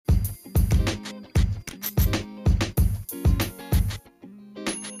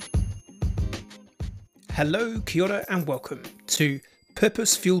Hello, kia ora, and welcome to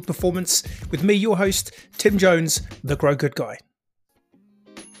Purpose Fueled Performance with me, your host, Tim Jones, the Grow Good Guy.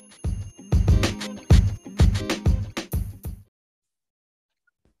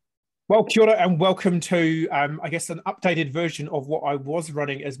 Well, kia ora, and welcome to, an updated version of what I was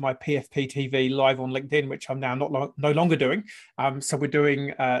running as my PFP TV live on LinkedIn, which I'm now no longer doing. So we're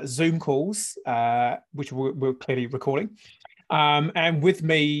doing Zoom calls, which we're clearly recording. And with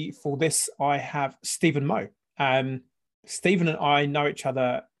me for this, I have Stephen Moe. Stephen and I know each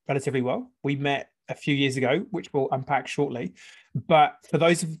other relatively well. We met a few years ago, which we'll unpack shortly. But for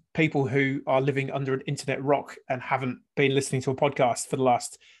those of people who are living under an internet rock and haven't been listening to a podcast for the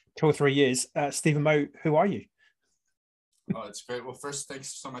last 2 or 3 years, Stephen Moe, who are you? Oh, it's great. Well, first,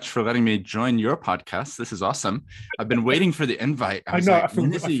 thanks so much for letting me join your podcast. This is awesome. I've been waiting for the invite. I know. Like, I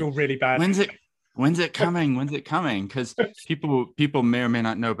feel really bad. When's it coming? When's it coming? Because people may or may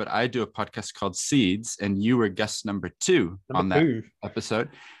not know, but I do a podcast called Seeds, and you were guest number 2 on that episode.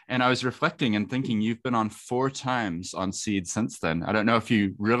 And I was reflecting and thinking you've been on 4 times on Seeds since then. I don't know if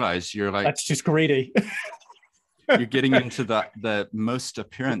you realize you're like... That's just greedy. You're getting into the most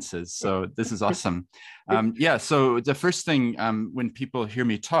appearances. So this is awesome. So the first thing when people hear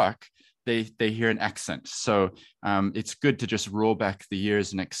me talk, they hear an accent. So it's good to just roll back the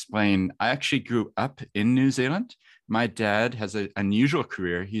years and explain. I actually grew up in New Zealand. My dad has an unusual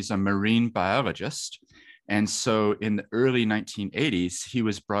career. He's a marine biologist. And so in the early 1980s, he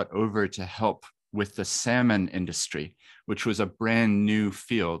was brought over to help with the salmon industry, which was a brand new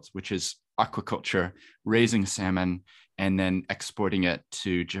field, which is aquaculture, raising salmon, and then exporting it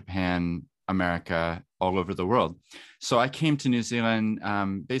to Japan, America, all over the world. So I came to New Zealand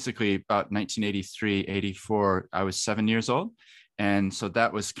basically about 1983, 84. I was 7 years old. And so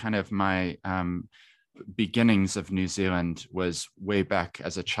that was kind of my beginnings of New Zealand, was way back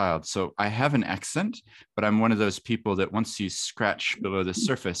as a child. So I have an accent, but I'm one of those people that once you scratch below the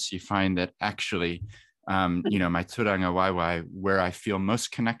surface, you find that actually, my Turanga Waiwai, where I feel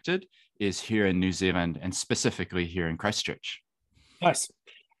most connected, is here in New Zealand, and specifically here in Christchurch. Nice.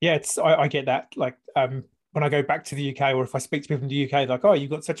 Yeah, I get that. Like when I go back to the UK, or if I speak to people in the UK, they're like, oh,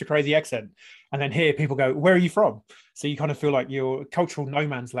 you've got such a crazy accent. And then here people go, where are you from? So you kind of feel like you're cultural no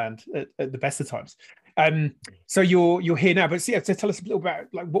man's land at the best of times. So you're here now, but so tell us a little about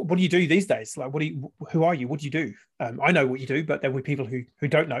like what do you do these days? Like who are you? What do you do? I know what you do, but there will be people who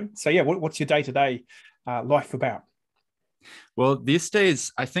don't know. So yeah, what's your day-to-day life about? Well, these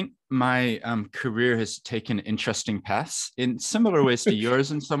days, I think my career has taken interesting paths in similar ways to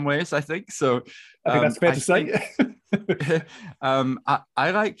yours in some ways, I think. So I think that's fair to say.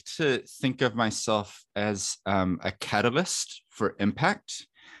 I like to think of myself as a catalyst for impact.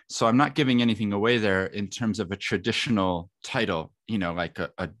 So I'm not giving anything away there in terms of a traditional title, like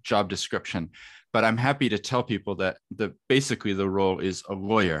a job description. But I'm happy to tell people that basically the role is a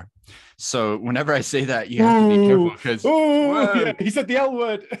lawyer. So whenever I say that, you have to be careful because yeah, he said the L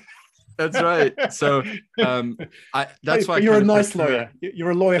word. That's right. So that's why you're a nice lawyer.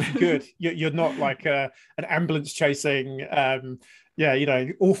 You're a lawyer for good. You're not like an ambulance chasing,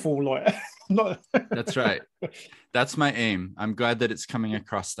 awful lawyer. That's right. That's my aim. I'm glad that it's coming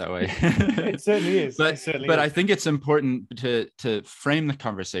across that way. It certainly is. But I think it's important to frame the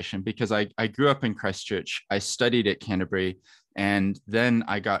conversation because I grew up in Christchurch. I studied at Canterbury, and then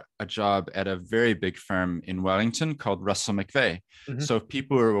I got a job at a very big firm in Wellington called Russell McVeagh. Mm-hmm. So if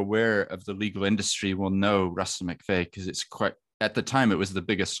people who are aware of the legal industry will know Russell McVeagh because it's quite, at the time, it was the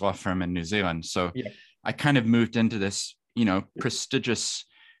biggest law firm in New Zealand. So yeah. I kind of moved into this, prestigious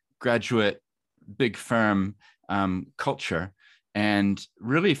graduate, big firm culture, and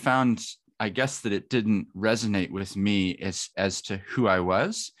really found, I guess, that it didn't resonate with me as to who I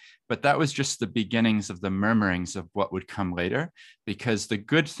was. But that was just the beginnings of the murmurings of what would come later, because the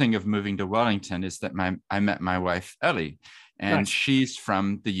good thing of moving to Wellington is that I met my wife, Ellie, and nice. She's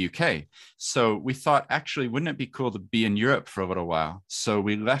from the UK. So we thought, actually, wouldn't it be cool to be in Europe for a little while? So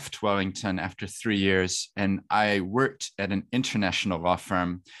we left Wellington after 3 years, and I worked at an international law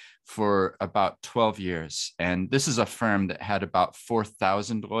firm for about 12 years. And this is a firm that had about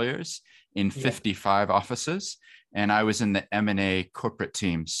 4,000 lawyers in 55 offices. And I was in the M&A corporate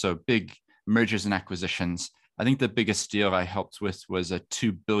team, so big mergers and acquisitions. I think the biggest deal I helped with was a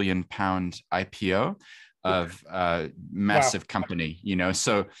 £2 billion IPO of a massive company,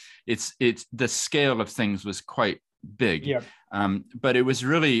 So it's the scale of things was quite big. Yeah. But it was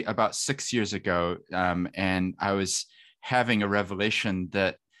really about 6 years ago, and I was having a revelation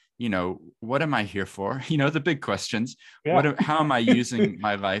that, what am I here for? The big questions. Yeah. How am I using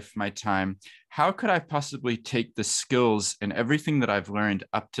my life, my time? How could I possibly take the skills and everything that I've learned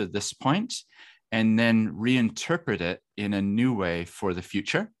up to this point and then reinterpret it in a new way for the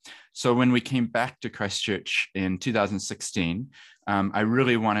future. So when we came back to Christchurch in 2016, I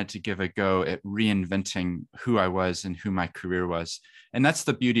really wanted to give a go at reinventing who I was and who my career was. And that's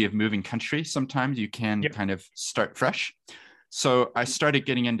the beauty of moving country. Sometimes you can kind of start fresh. So I started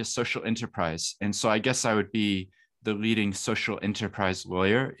getting into social enterprise. And so I guess I would be the leading social enterprise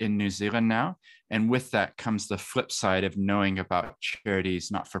lawyer in New Zealand now. And with that comes the flip side of knowing about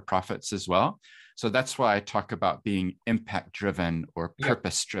charities, not-for-profits as well. So that's why I talk about being impact-driven or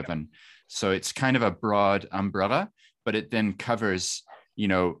purpose-driven. So it's kind of a broad umbrella, but it then covers,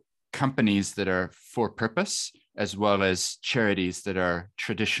 companies that are for purpose, as well as charities that are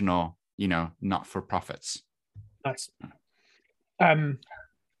traditional, not-for-profits. Nice.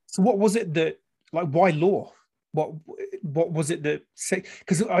 So what was it that, why law? What was it that,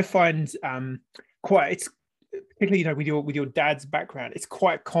 because I find it's particularly with your dad's background, it's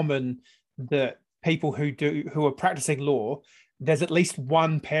quite common that people who are practicing law, there's at least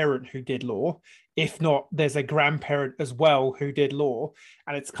one parent who did law. If not, there's a grandparent as well who did law.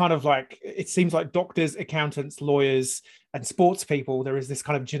 And it's kind of like, it seems like doctors, accountants, lawyers, and sports people, there is this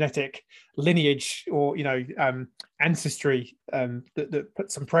kind of genetic lineage or, ancestry that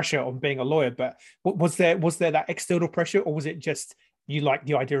put some pressure on being a lawyer. But was there that external pressure, or was it just you like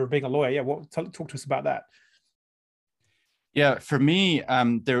the idea of being a lawyer? Yeah, talk to us about that. Yeah, for me,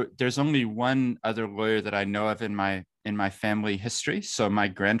 there's only one other lawyer that I know of in my family history. So my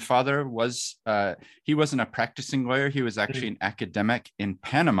grandfather he wasn't a practicing lawyer. He was actually an academic in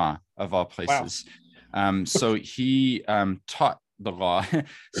Panama, of all places. Wow. So he taught the law.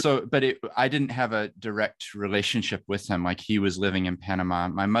 But I didn't have a direct relationship with him. Like, he was living in Panama.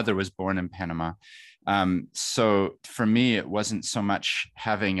 My mother was born in Panama. So for me, it wasn't so much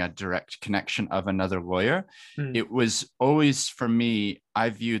having a direct connection of another lawyer. It was always, for me, I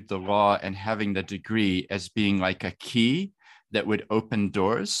viewed the law and having the degree as being like a key that would open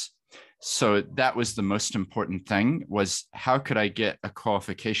doors. So that was the most important thing, was how could I get a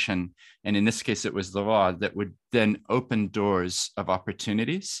qualification? And in this case, it was the law that would then open doors of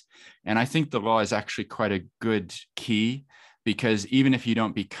opportunities. And I think the law is actually quite a good key, because even if you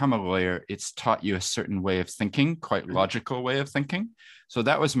don't become a lawyer, it's taught you a certain way of thinking, quite logical way of thinking. So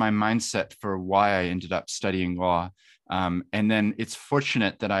that was my mindset for why I ended up studying law. And then it's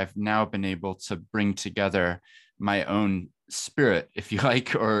fortunate that I've now been able to bring together my own spirit, if you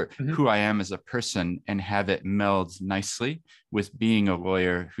like, or who I am as a person, and have it meld nicely with being a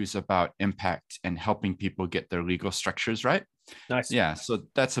lawyer who's about impact and helping people get their legal structures right. Nice. Yeah. So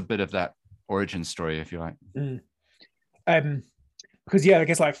that's a bit of that origin story, if you like. Because I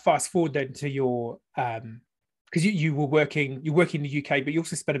guess fast forward then to your because you were working in the UK, but you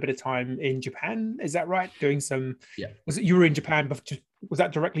also spent a bit of time in Japan. Is that right? Doing some. Yeah. Was it you were in Japan? Was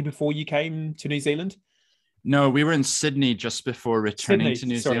that directly before you came to New Zealand? No, we were in Sydney just before returning to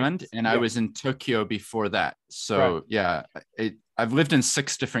New Zealand, and I was in Tokyo before that. So I've lived in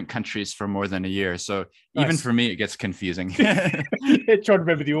 6 different countries for more than a year. So even for me, it gets confusing. Trying to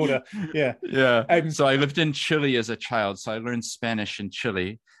remember the order. Yeah. Yeah. So I lived in Chile as a child. So I learned Spanish in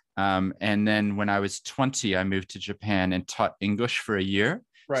Chile. And then when I was 20, I moved to Japan and taught English for a year.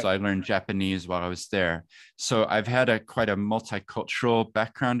 Right. So I learned Japanese while I was there. So I've had quite a multicultural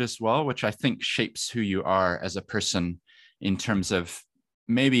background as well, which I think shapes who you are as a person, in terms of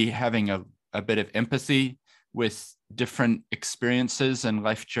maybe having a bit of empathy with different experiences and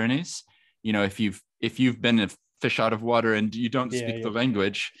life journeys. If you've been a fish out of water and you don't speak the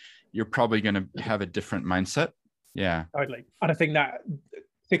language, you're probably going to have a different mindset. Yeah. Totally. And I think that,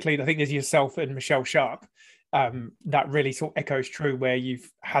 particularly, I think there's yourself and Michelle Sharp, that really sort of echoes true, where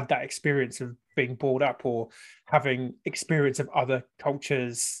you've had that experience of being brought up or having experience of other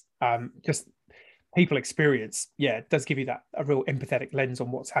cultures, just people experience. Yeah, it does give you a real empathetic lens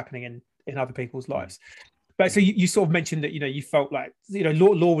on what's happening in other people's lives. But so you sort of mentioned that, you felt like,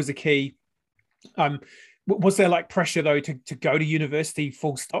 law was a key. Was there pressure though to go to university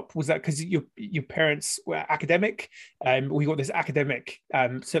full stop? Was that because your parents were academic? We got this academic,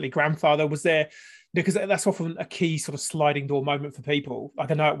 certainly grandfather. Was there, because that's often a key sort of sliding door moment for people.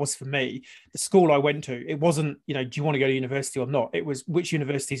 I know it was for me. The school I went to, it wasn't, do you want to go to university or not? It was, which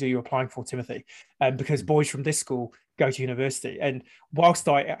universities are you applying for, Timothy? Because boys from this school go to university. And whilst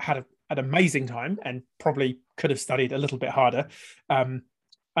I had an amazing time and probably could have studied a little bit harder,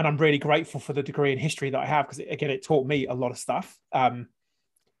 and I'm really grateful for the degree in history that I have, because again, it taught me a lot of stuff.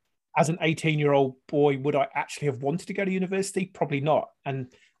 As an 18-year-old boy, would I actually have wanted to go to university? Probably not. And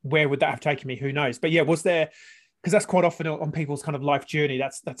where would that have taken me? Who knows? But yeah, was there because that's quite often on people's kind of life journey.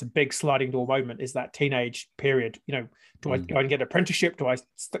 That's a big sliding door moment, is that teenage period. You know, do I go and get an apprenticeship? Do I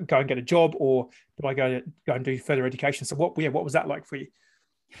go and get a job, or do I go and do further education? So what was that like for you?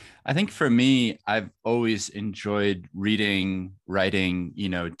 I think for me, I've always enjoyed reading, writing,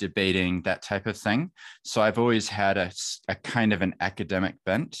 debating, that type of thing. So I've always had a kind of an academic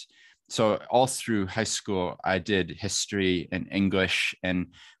bent. So all through high school, I did history and English, and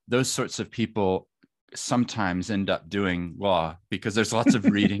those sorts of people sometimes end up doing law because there's lots of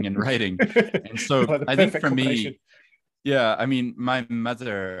reading and writing. And so like I think for me, yeah, I mean, my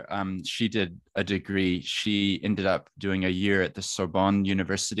mother, she did a degree. She ended up doing a year at the Sorbonne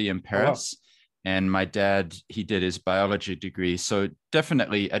University in Paris. Oh, wow. And my dad, he did his biology degree. So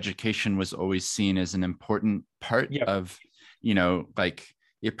definitely education was always seen as an important part of, like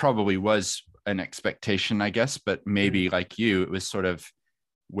it probably was an expectation, I guess, but maybe like you, it was sort of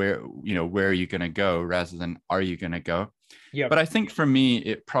where are you going to go rather than are you going to go? Yeah. But I think for me,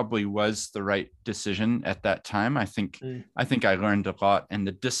 it probably was the right decision at that time. I think I learned a lot, and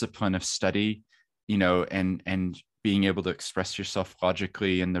the discipline of study, and being able to express yourself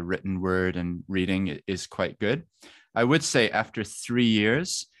logically in the written word and reading is quite good. I would say after 3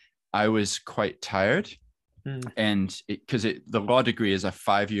 years, I was quite tired. And because the law degree is a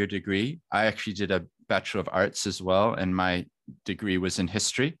 5-year degree, I actually did a Bachelor of Arts as well. And my degree was in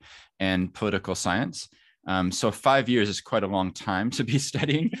history and political science. So 5 years is quite a long time to be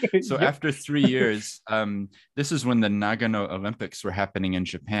studying. So after 3 years, this is when the Nagano Olympics were happening in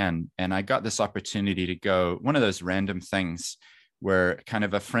Japan. And I got this opportunity to go, one of those random things where kind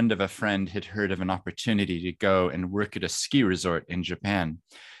of a friend of a friend had heard of an opportunity to go and work at a ski resort in Japan.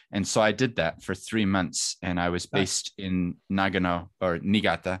 And so I did that for 3 months, and I was based in Nagano or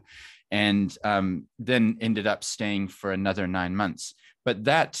Niigata, and then ended up staying for another 9 months. But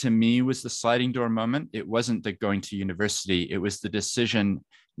that to me was the sliding door moment. It wasn't the going to university. It was the decision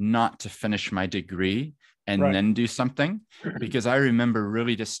not to finish my degree and then do something. Because I remember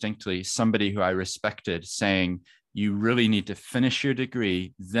really distinctly somebody who I respected saying, you really need to finish your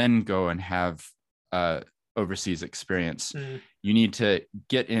degree, then go and have overseas experience. You need to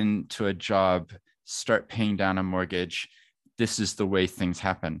get into a job, start paying down a mortgage. This is the way things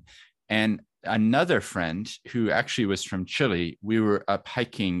happen. And another friend who actually was from Chile, we were up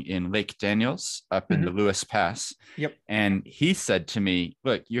hiking in Lake Daniels up in the Lewis Pass. Yep. And he said to me,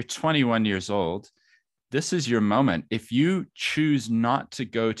 look, you're 21 years old. This is your moment. If you choose not to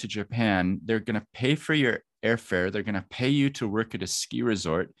go to Japan, they're going to pay for your airfare. They're going to pay you to work at a ski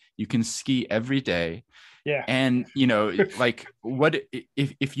resort. You can ski every day. Yeah. And, like what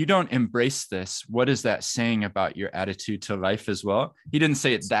if you don't embrace this, what is that saying about your attitude to life as well? He didn't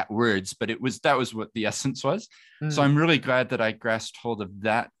say it that words, but that was what the essence was. So I'm really glad that I grasped hold of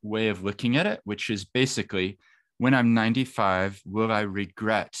that way of looking at it, which is basically, when I'm 95, will I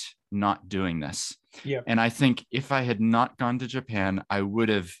regret not doing this? Yeah. And I think if I had not gone to Japan, I would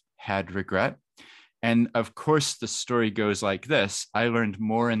have had regret. And of course, the story goes like this. I learned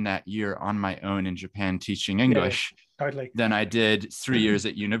more in that year on my own in Japan teaching English than I did 3 years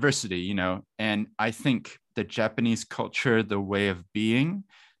at university, And I think the Japanese culture, the way of being,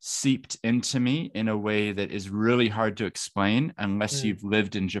 seeped into me in a way that is really hard to explain unless you've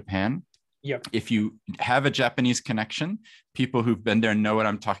lived in Japan. Yep. If you have a Japanese connection, people who've been there know what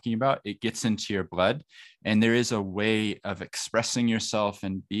I'm talking about. It gets into your blood. And there is a way of expressing yourself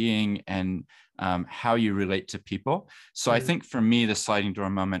and being and how you relate to people. So I think for me, the sliding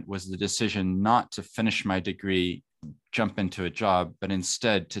door moment was the decision not to finish my degree, jump into a job, but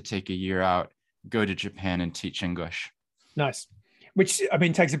instead to take a year out, go to Japan and teach English. Nice. Which, I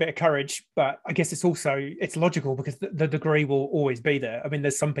mean, takes a bit of courage, but I guess it's logical because the degree will always be there. I mean,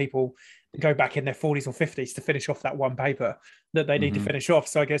 there's some people that go back in their 40s or 50s to finish off that one paper that they need to finish off.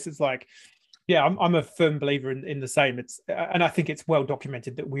 So I guess it's like, yeah, I'm a firm believer in the same. And I think it's well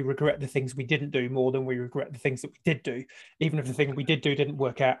documented that we regret the things we didn't do more than we regret the things that we did do, even if the thing we did do didn't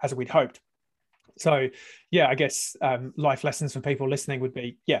work out as we'd hoped. So, yeah, I guess life lessons for people listening would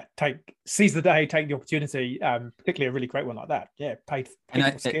be, seize the day, take the opportunity, particularly a really great one like that. Yeah, paid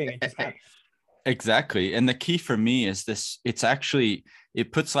for skiing. Exactly. And the key for me is this,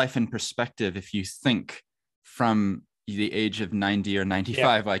 it puts life in perspective if you think from the age of 90 or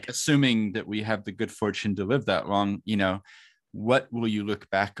 95, like assuming that we have the good fortune to live that long, what will you look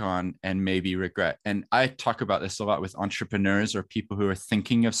back on and maybe regret? And I talk about this a lot with entrepreneurs or people who are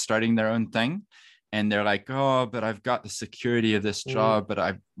thinking of starting their own thing. And they're like, oh, but I've got the security of this job, but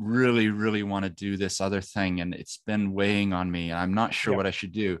I really, really want to do this other thing. And it's been weighing on me. And I'm not sure what I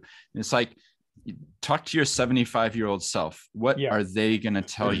should do. And it's like, talk to your 75-year-old self. What are they going to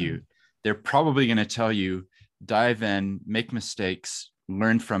tell you? They're probably going to tell you, dive in, make mistakes,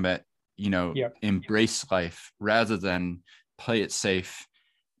 learn from it, embrace life rather than play it safe,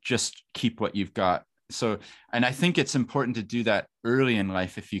 just keep what you've got. So, and I think it's important to do that early in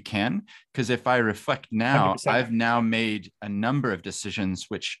life if you can, because if I reflect now, 100%. I've now made a number of decisions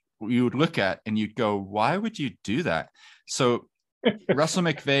which you would look at and you'd go, why would you do that? So Russell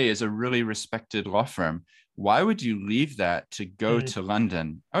McVeagh is a really respected law firm. Why would you leave that to go to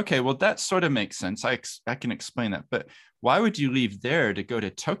London? Okay, well, that sort of makes sense. I can explain that. But why would you leave there to go to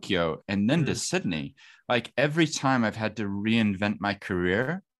Tokyo and then to Sydney? Like every time I've had to reinvent my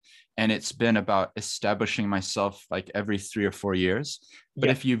career, and it's been about establishing myself like every 3 or 4 years. But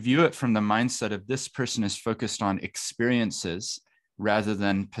if you view it from the mindset of this person is focused on experiences rather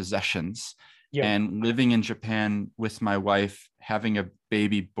than possessions, and living in Japan with my wife, having a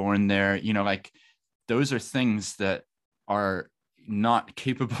baby born there, like those are things that are not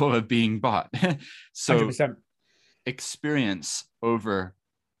capable of being bought. So 100%. Experience over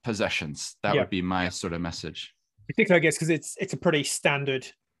possessions. That would be my sort of message. Particularly, I guess, because it's a pretty standard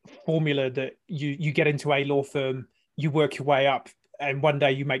formula that you get into a law firm, you work your way up, and one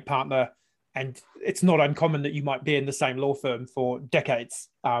day you make partner. And it's not uncommon that you might be in the same law firm for decades,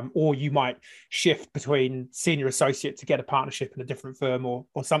 or you might shift between senior associate to get a partnership in a different firm or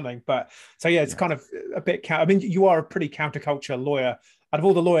something. But so, it's kind of a bit, I mean, you are a pretty counterculture lawyer. Out of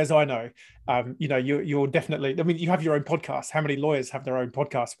all the lawyers I know, you're definitely, I mean, you have your own podcast. How many lawyers have their own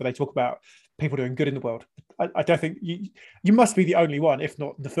podcast where they talk about people doing good in the world? I don't think you must be the only one, if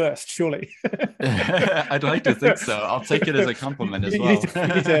not the first, surely. I'd like to think so. I'll take it as a compliment as well.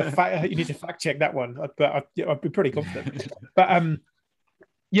 You need to fact check that one, but I'd be pretty confident. But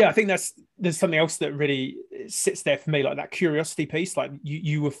I think there's something else that really sits there for me, like that curiosity piece. Like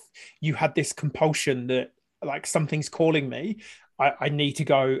you had this compulsion that like something's calling me. I need to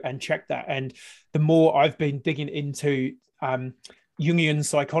go and check that. And the more I've been digging into Jungian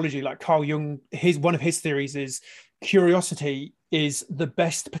psychology, like Carl Jung, one of his theories is curiosity is the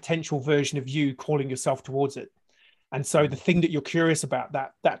best potential version of you calling yourself towards it. And so the thing that you're curious about,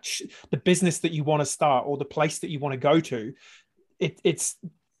 the business that you want to start or the place that you want to go to, it's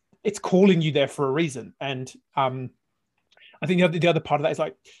calling you there for a reason. And I think the other part of that is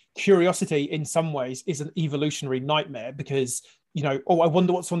like curiosity in some ways is an evolutionary nightmare because, I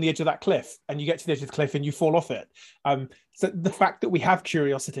wonder what's on the edge of that cliff, and you get to the edge of the cliff and you fall off it. So the fact that we have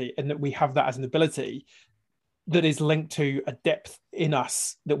curiosity and that we have that as an ability that is linked to a depth in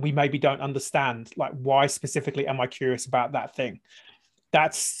us that we maybe don't understand, like why specifically am I curious about that thing?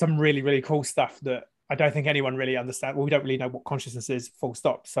 That's some really, really cool stuff that I don't think anyone really understands. Well, we don't really know what consciousness is, full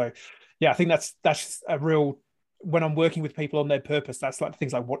stop. So I think that's a real, when I'm working with people on their purpose, that's like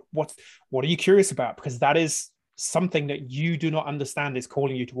things like what are you curious about? Because that is something that you do not understand is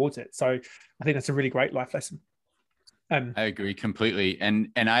calling you towards it. So I think that's a really great life lesson. I agree completely.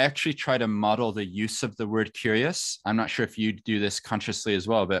 And I actually try to model the use of the word curious. I'm not sure if you do this consciously as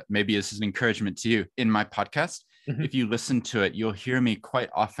well, but maybe this is an encouragement to you. In my podcast, if you listen to it, you'll hear me quite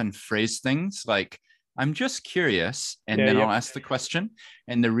often phrase things like, I'm just curious, and then I'll ask the question.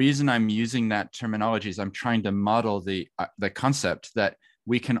 And the reason I'm using that terminology is I'm trying to model the concept that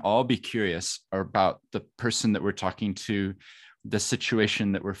we can all be curious about the person that we're talking to, the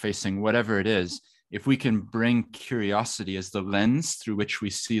situation that we're facing, whatever it is. If we can bring curiosity as the lens through which we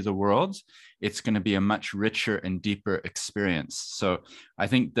see the world, it's going to be a much richer and deeper experience. So I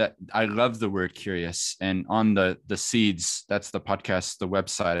think that I love the word curious. And on the seeds, that's the podcast, the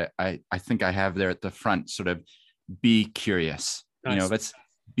website, I think I have there at the front, sort of be curious. Nice. Let's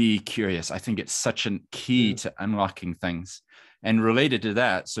be curious. I think it's such a key to unlocking things. And related to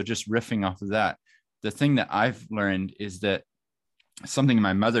that, so just riffing off of that, the thing that I've learned is that something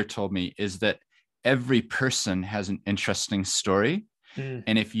my mother told me is that every person has an interesting story.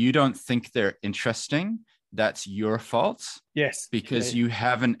 And if you don't think they're interesting, that's your fault. Yes. Because you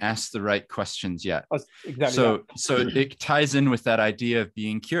haven't asked the right questions yet. Exactly. So it ties in with that idea of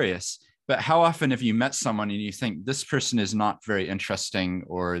being curious. But how often have you met someone and you think this person is not very interesting,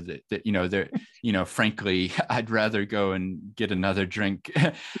 or that frankly, I'd rather go and get another drink.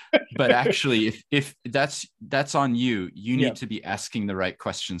 But actually, if that's on you, you need to be asking the right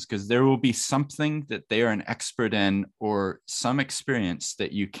questions, because there will be something that they are an expert in or some experience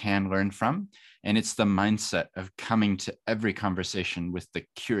that you can learn from. And it's the mindset of coming to every conversation with the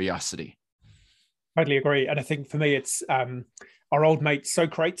curiosity. Totally agree. And I think for me, it's our old mate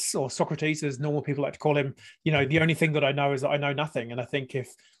Socrates, or Socrates, as normal people like to call him. The only thing that I know is that I know nothing. And I think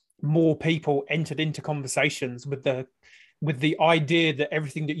if more people entered into conversations with the idea that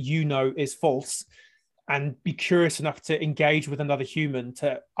everything that you know is false, and be curious enough to engage with another human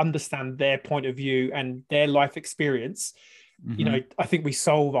to understand their point of view and their life experience, you know, I think we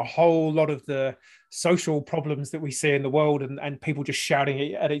solve a whole lot of the social problems that we see in the world, and people just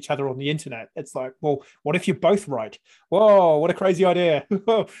shouting at each other on the internet. It's like, well, what if you're both right? Whoa, what a crazy idea.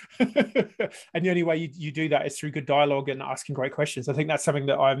 And the only way you do that is through good dialogue and asking great questions. I think that's something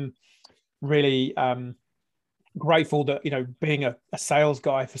that I'm really grateful that, you know, being a sales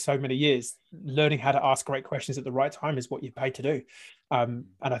guy for so many years, learning how to ask great questions at the right time is what you're paid to do. And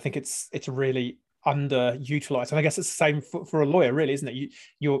I think it's really underutilized. And I guess it's the same for a lawyer, really, isn't it?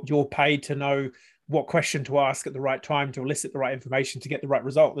 You're paid to know what question to ask at the right time to elicit the right information to get the right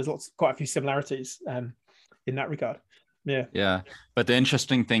result. There's quite a few similarities in that regard. Yeah. But the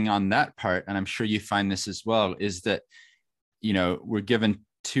interesting thing on that part, and I'm sure you find this as well, is that, you know, we're given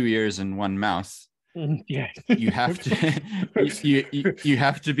 2 ears and 1 mouth. Yeah. You have to you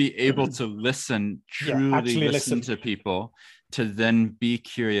have to be able to listen, truly listen to people, to then be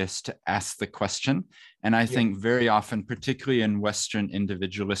curious to ask the question. And I think very often, particularly in Western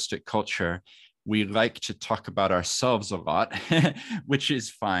individualistic culture, we like to talk about ourselves a lot, which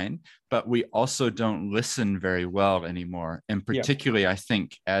is fine, but we also don't listen very well anymore. And particularly, I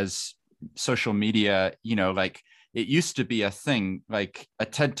think, as social media, you know, like, it used to be a thing, like a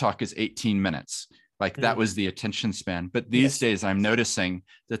TED Talk is 18 minutes. Like that was the attention span. But these days I'm noticing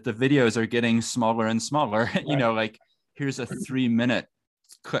that the videos are getting smaller and smaller. You know, like, here's a 3-minute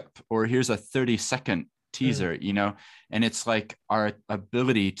clip, or here's a 30-second teaser, you know, and it's like our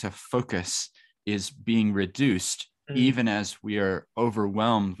ability to focus is being reduced even as we are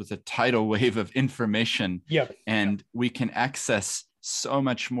overwhelmed with a tidal wave of information. And we can access so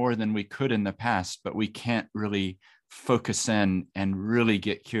much more than we could in the past, but we can't really focus in and really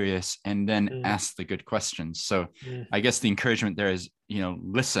get curious and then ask the good questions. So I guess the encouragement there is, you know,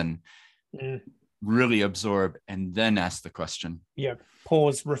 listen, really absorb, and then ask the question.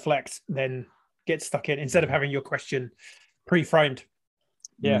 Pause, reflect, then get stuck in, instead of having your question pre-framed.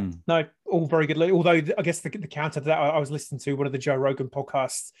 No, all very good. Although I guess the counter to that, I was listening to one of the Joe Rogan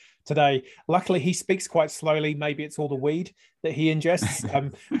podcasts today. Luckily, he speaks quite slowly. Maybe it's all the weed that he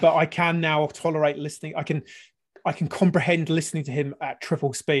ingests. But I can now tolerate listening. I can comprehend listening to him at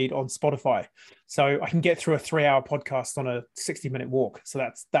triple speed on Spotify. So I can get through a 3-hour podcast on a 60-minute walk. So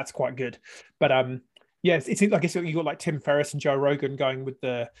that's quite good. But it's I guess you got like Tim Ferriss and Joe Rogan going with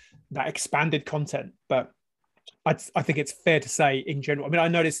that expanded content. But I think it's fair to say in general, I mean, I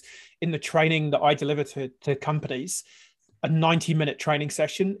notice in the training that I deliver to companies, a 90-minute training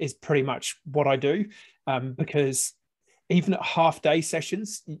session is pretty much what I do, because even at half-day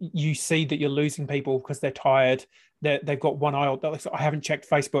sessions, you see that you're losing people because they're tired. They've got one eye. I haven't checked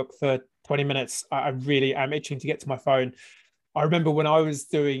Facebook for 20 minutes. I really am itching to get to my phone. I remember when I was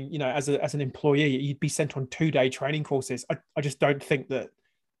doing, you know, as an employee, you'd be sent on 2-day training courses. I just don't think that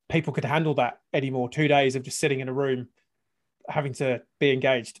people could handle that anymore. 2 days of just sitting in a room, having to be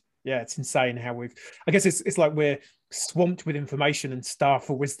engaged. Yeah, it's insane how I guess it's like we're swamped with information and starved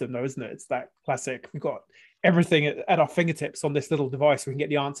for wisdom, though, isn't it? It's that classic. We've got everything at our fingertips on this little device. We can get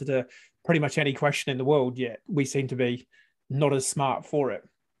the answer to pretty much any question in the world, yet we seem to be not as smart for it,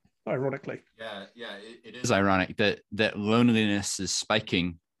 ironically. It is ironic that loneliness is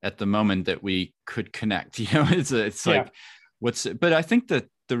spiking at the moment that we could connect. You know, it's like but I think that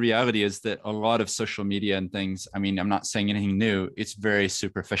the reality is that a lot of social media and things, I mean, I'm not saying anything new, it's very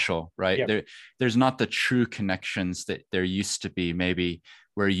superficial, right? There's not the true connections that there used to be, maybe,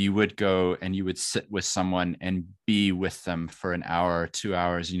 where you would go and you would sit with someone and be with them for an hour or 2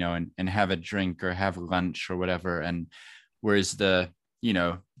 hours, you know, and have a drink or have lunch or whatever. And whereas the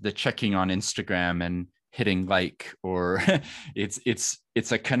checking on Instagram and hitting like, or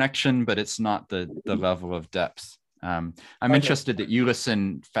it's a connection, but it's not the level of depth. I'm interested that you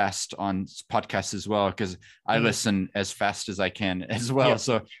listen fast on podcasts as well, because I listen as fast as I can as well.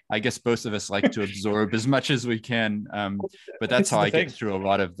 So I guess both of us like to absorb as much as we can. But that's how I get through a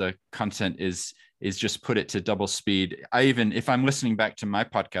lot of the content is just put it to double speed. If I'm listening back to my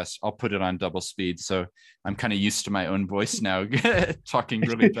podcast, I'll put it on double speed. So I'm kind of used to my own voice now, talking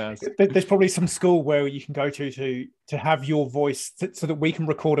really fast. There's probably some school where you can go to have your voice so that we can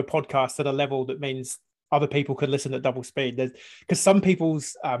record a podcast at a level that means other people could listen at double speed. Because some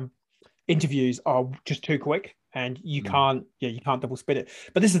people's interviews are just too quick, and you can't double speed it.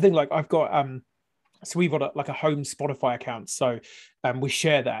 But this is the thing, like I've got so we've got a home Spotify account, so we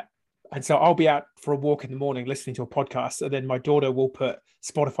share that, and so I'll be out for a walk in the morning listening to a podcast, and then my daughter will put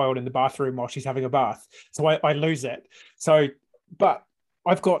Spotify on in the bathroom while she's having a bath, so I lose it. So, but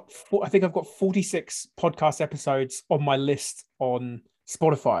I think I've got 46 podcast episodes on my list on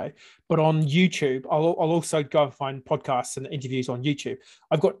Spotify, but on YouTube, I'll also go and find podcasts and interviews on YouTube.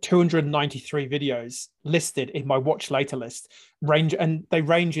 I've got 293 videos listed in my watch later list, and they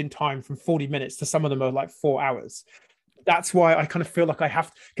range in time from 40 minutes to some of them are like 4 hours. That's why I kind of feel like I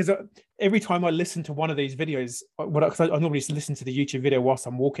have, because every time I listen to one of these videos, because I normally just listen to the YouTube video whilst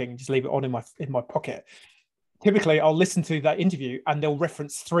I'm walking, just leave it on in my pocket. Typically, I'll listen to that interview and they'll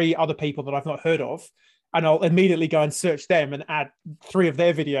reference 3 other people that I've not heard of, and I'll immediately go and search them and add 3 of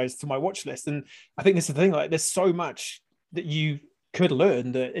their videos to my watch list. And I think this is the thing, like there's so much that you could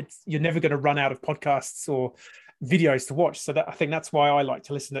learn that you're never going to run out of podcasts or videos to watch. So I think that's why I like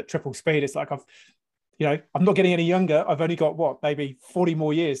to listen at triple speed. It's like I'm not getting any younger. I've only got maybe 40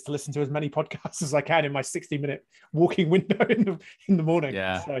 more years to listen to as many podcasts as I can in my 60-minute walking window in the morning.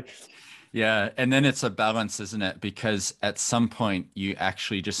 Yeah. So, yeah. And then it's a balance, isn't it? Because at some point you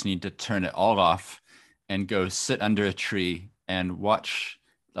actually just need to turn it all off and go sit under a tree and watch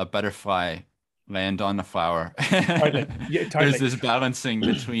a butterfly land on a flower. Totally. Yeah, totally. There's this balancing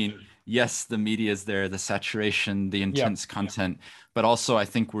between, yes, the media is there, the saturation, the intense content, but also I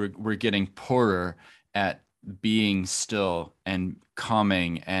think we're getting poorer at being still and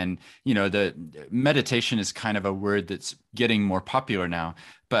calming. And the meditation is kind of a word that's getting more popular now,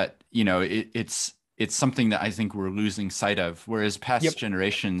 but it's something that I think we're losing sight of, whereas past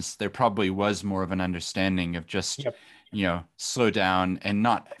generations there probably was more of an understanding of just slow down and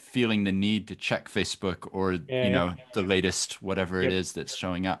not feeling the need to check Facebook or the latest whatever it is that's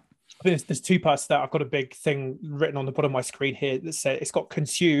showing up. I think there's 2 parts to that. I've got a big thing written on the bottom of my screen here that says it's got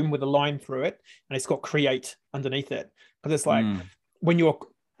consume with a line through it, and it's got create underneath it. But it's like when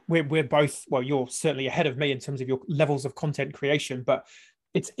we're both, well, you're certainly ahead of me in terms of your levels of content creation, but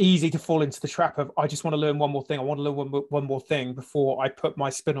it's easy to fall into the trap of, I just want to learn one more thing. I want to learn one more thing before I put my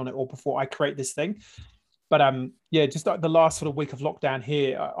spin on it or before I create this thing. But just like the last sort of week of lockdown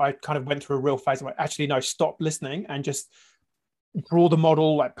here, I kind of went through a real phase of like, actually, no, stop listening and just draw the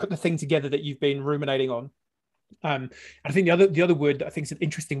model, like put the thing together that you've been ruminating on. I think the other word that I think is an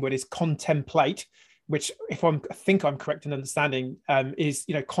interesting word is contemplate, which I think I'm correct in understanding, is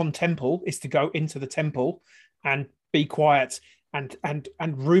contemple is to go into the temple and be quiet and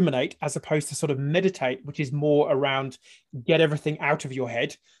ruminate, as opposed to sort of meditate, which is more around get everything out of your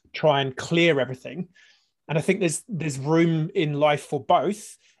head, try and clear everything. And I think there's room in life for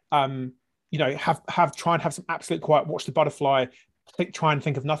both. Try and have some absolute quiet, watch the butterfly, try and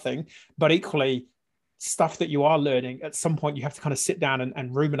think of nothing. But equally, stuff that you are learning, at some point you have to kind of sit down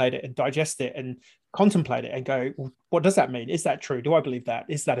and ruminate it and digest it and contemplate it and go, well, what does that mean? Is that true? Do I believe that?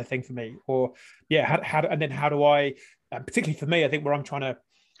 Is that a thing for me? Or how do I, particularly for me, I think where I'm trying to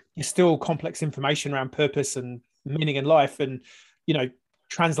distill complex information around purpose and meaning in life and,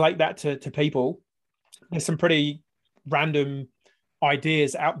 translate that to people. There's some pretty random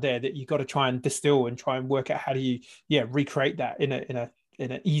ideas out there that you've got to try and distill and try and work out how do you recreate that in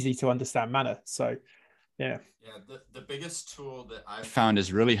an easy to understand manner. So the biggest tool that I've found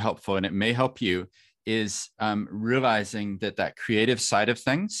is really helpful, and it may help you, is realizing that creative side of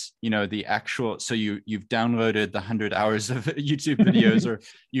things, the actual, so you've downloaded the 100 hours of YouTube videos or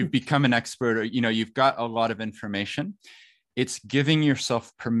you've become an expert, or you've got a lot of information. It's giving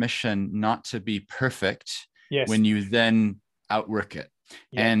yourself permission not to be perfect when you then outwork it.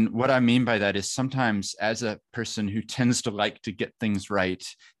 Yeah. And what I mean by that is sometimes, as a person who tends to like to get things right,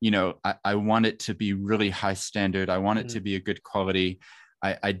 I want it to be really high standard. I want it to be a good quality.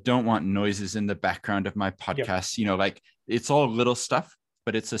 I don't want noises in the background of my podcast. Like it's all little stuff,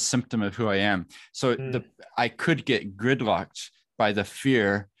 but it's a symptom of who I am. So I could get gridlocked by the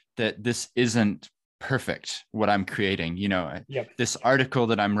fear that this isn't perfect, what I'm creating. This article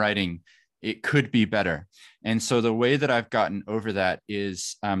that I'm writing, it could be better. And so the way that I've gotten over that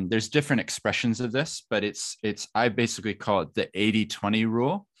is there's different expressions of this, but I basically call it the 80-20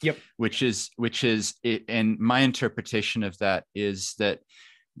 rule, which is it. And my interpretation of that is that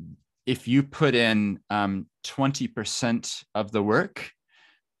if you put in 20% of the work,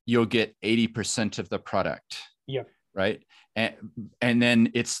 you'll get 80% of the product. Right. And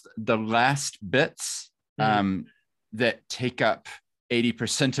then it's the last bits that take up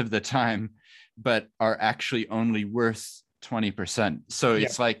 80% of the time, but are actually only worth 20%. So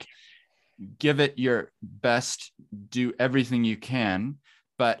it's like, give it your best, do everything you can,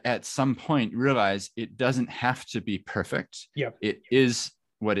 but at some point realize it doesn't have to be perfect. It is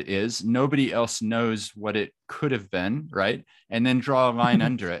what it is. Nobody else knows what it could have been, right? And then draw a line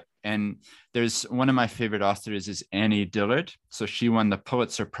under it. And there's one of my favorite authors is Annie Dillard. So she won the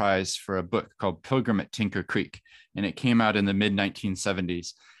Pulitzer Prize for a book called Pilgrim at Tinker Creek, and it came out in the mid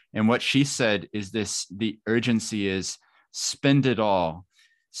 1970s. And what she said is the urgency is spend it all,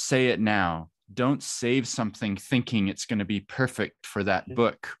 say it now. Don't save something thinking it's going to be perfect for that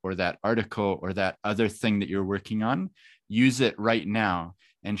book or that article or that other thing that you're working on. Use it right now.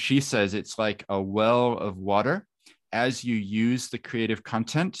 And she says it's like a well of water. As you use the creative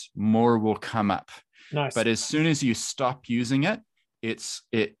content, more will come up. Nice. But as soon as you stop using it, it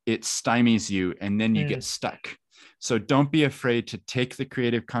stymies you, and then you get stuck. So don't be afraid to take the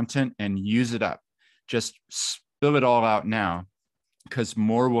creative content and use it up. Just spill it all out now, because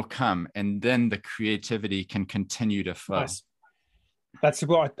more will come, and then the creativity can continue to flow. Nice. That's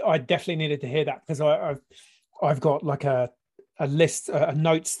what I definitely needed to hear, that, because I've got like a list, a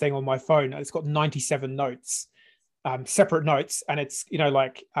notes thing on my phone. It's got 97 notes, separate notes, and it's, you know,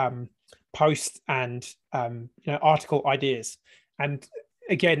 like post and you know, article ideas. And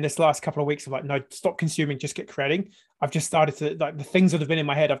again, this last couple of weeks of like, no, stop consuming, just get creating. I've just started to, like, the things that have been in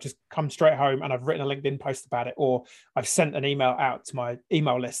my head, I've just come straight home and I've written a LinkedIn post about it, or I've sent an email out to my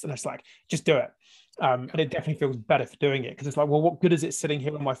email list, and it's like, just do it. And it definitely feels better for doing it, because it's like, well, what good is it sitting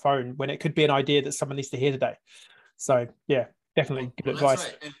here on my phone when it could be an idea that someone needs to hear today? So yeah, definitely good advice.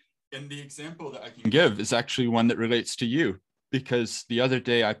 That's right. And the example that I can give is actually one that relates to you, because the other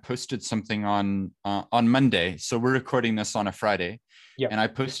day I posted something on Monday. So we're recording this on a Friday. Yeah. And I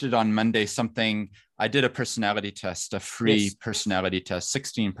posted on Monday something. I did a personality test, a free personality test,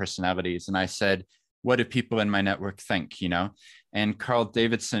 16 personalities. And I said, what do people in my network think, you know? And Carl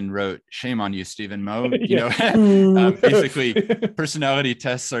Davidson wrote, shame on you, Stephen Moe. You know, basically personality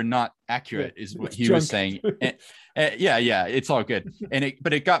tests are not accurate, is what he was saying. Yeah, it's all good.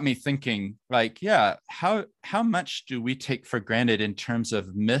 But it got me thinking, like, yeah, how much do we take for granted in terms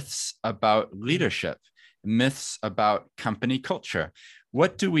of myths about leadership, myths about company culture?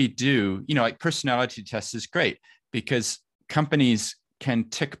 What do we do? You know, like, personality tests is great because companies can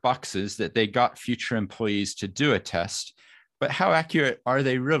tick boxes that they got future employees to do a test, but how accurate are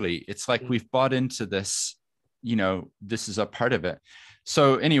they really? It's like we've bought into this, you know, this is a part of it.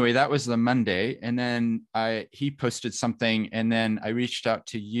 So anyway, that was the Monday. And then he posted something, and then I reached out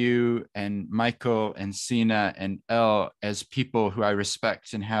to you and Michael and Sina and Elle as people who I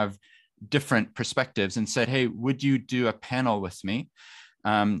respect and have different perspectives, and said, hey, would you do a panel with me?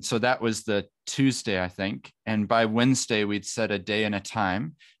 So that was the Tuesday, I think. And by Wednesday, we'd set a day and a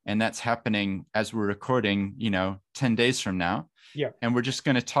time. And that's happening as we're recording, you know, 10 days from now. Yeah. And we're just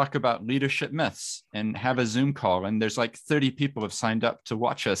going to talk about leadership myths and have a Zoom call. And there's like 30 people have signed up to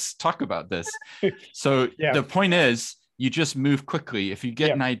watch us talk about this. So the point is, you just move quickly. If you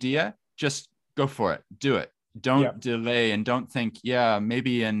get an idea, just go for it. Do it. Don't delay, and don't think,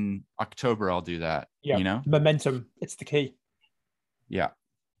 maybe in October I'll do that. Yeah. You know, momentum. It's the key. Yeah.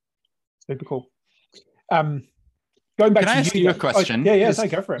 Super cool. Going back Can I ask you a question? Oh, yeah,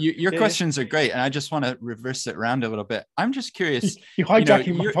 go for it. Your questions are great, and I just want to reverse it around a little bit. I'm just curious. You're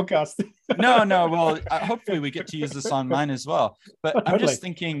hijacking my podcast. No. Well, hopefully we get to use this on mine as well. But totally. I'm just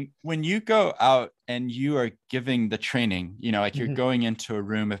thinking, when you go out and you are giving the training, you know, like you're going into a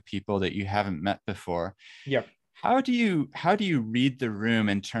room of people that you haven't met before. Yeah. How do you read the room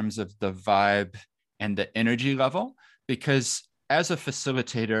in terms of the vibe and the energy level? Because as a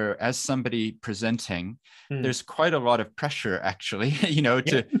facilitator, as somebody presenting, there's quite a lot of pressure, actually, you know,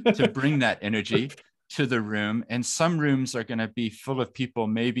 to bring that energy to the room. And some rooms are going to be full of people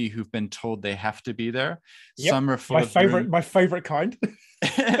maybe who've been told they have to be there. Yep. Some are full my favorite kind.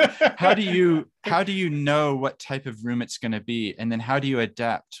 How do you know what type of room it's going to be? And then how do you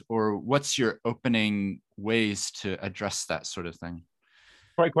adapt, or what's your opening ways to address that sort of thing?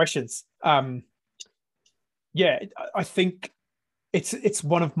 Great questions. I think it's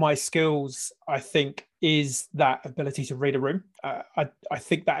one of my skills, I think, is that ability to read a room. I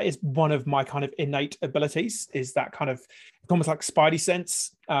think that is one of my kind of innate abilities, is that kind of, it's almost like spidey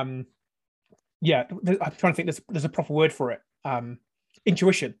sense. I'm trying to think, there's a proper word for it.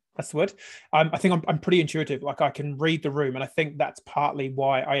 Intuition, that's the word. I think I'm pretty intuitive. Like, I can read the room, and I think that's partly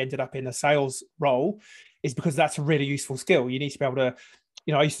why I ended up in a sales role, is because that's a really useful skill. You need to be able to,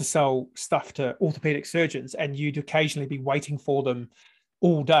 you know, I used to sell stuff to orthopedic surgeons, and you'd occasionally be waiting for them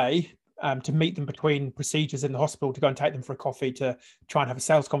all day to meet them between procedures in the hospital, to go and take them for a coffee, to try and have a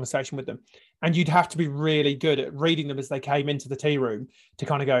sales conversation with them. And you'd have to be really good at reading them as they came into the tea room, to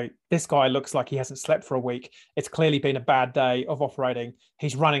kind of go, this guy looks like he hasn't slept for a week. It's clearly been a bad day of operating.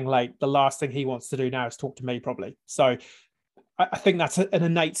 He's running late. The last thing he wants to do now is talk to me, probably. So I think that's an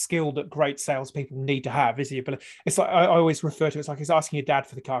innate skill that great salespeople need to have, is the ability. It's like, I always refer to it, it's like, it's asking your dad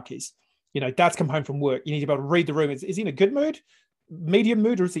for the car keys. You know, dad's come home from work. You need to be able to read the room. Is he in a good mood, medium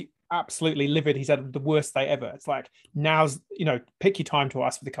mood, or is he absolutely livid? He's had the worst day ever. It's like, now's, you know, pick your time to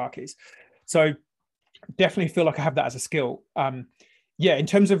ask for the car keys. So definitely feel like I have that as a skill. Yeah, in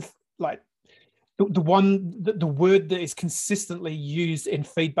terms of like the word that is consistently used in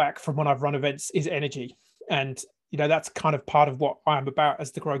feedback from when I've run events is energy. And that's kind of part of what I'm about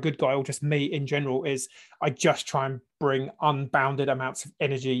as the Grow Good guy, or just me in general, is I just try and bring unbounded amounts of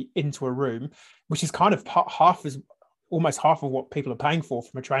energy into a room, which is kind of almost half of what people are paying for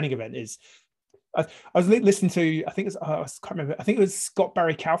from a training event. Is I was listening to, I think it's, I can't remember, I think it was Scott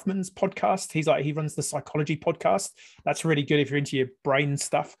Barry Kaufman's podcast. He runs the psychology podcast. That's really good if you're into your brain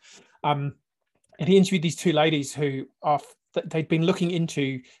stuff. And he interviewed these two ladies who they'd been looking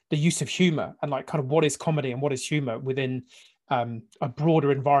into the use of humor and like kind of what is comedy and what is humor within a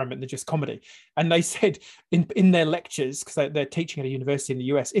broader environment than just comedy. And they said in their lectures, because they're teaching at a university in the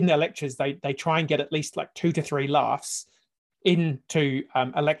US, in their lectures, they try and get at least like 2 to 3 laughs into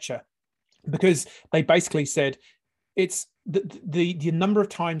a lecture, because they basically said it's the number of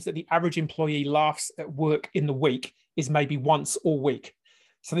times that the average employee laughs at work in the week is maybe once all week.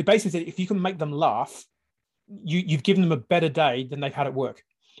 So they basically said if you can make them laugh, you've given them a better day than they've had at work.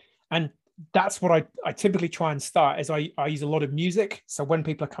 And that's what I typically try and start, as I use a lot of music. So when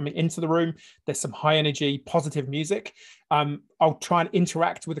people are coming into the room, there's some high energy, positive music. I'll try and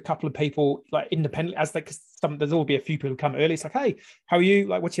interact with a couple of people like independently, as they, there's always be a few people who come early. It's like, hey, how are you?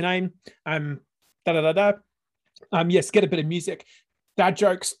 Like, what's your name? Yes, get a bit of music. Dad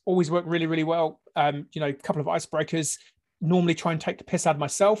jokes always work really, really well. A couple of icebreakers. Normally try and take the piss out of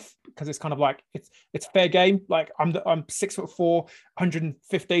myself, because it's kind of like it's fair game. Like I'm 6'4",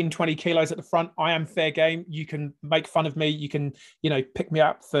 115, 20 kilos at the front. I am fair game. You can make fun of me. You can, pick me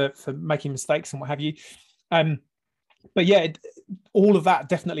up for making mistakes and what have you. But yeah, all of that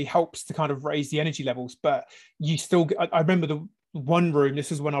definitely helps to kind of raise the energy levels. But you still, I remember the one room, this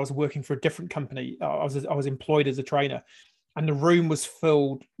was when I was working for a different company. I was employed as a trainer, and the room was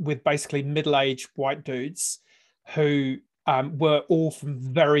filled with basically middle-aged white dudes who were all from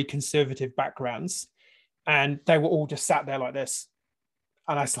very conservative backgrounds, and they were all just sat there like this.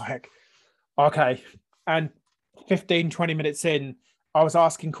 And I was like, okay. And 15, 20 minutes in, I was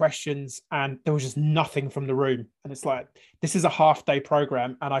asking questions and there was just nothing from the room. And it's like, this is a half-day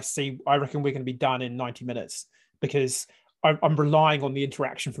program, and I reckon we're going to be done in 90 minutes, because I'm relying on the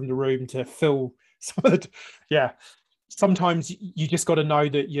interaction from the room to fill some of the, yeah. Sometimes you just got to know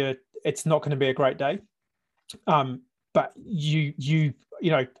that it's not going to be a great day. But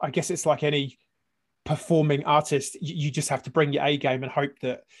I guess it's like any performing artist, you just have to bring your A game and hope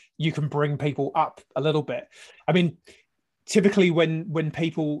that you can bring people up a little bit. I mean, typically when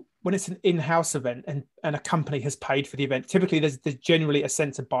it's an in-house event and a company has paid for the event, typically there's generally a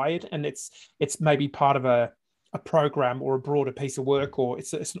sense of buy-in, and it's maybe part of a program or a broader piece of work, or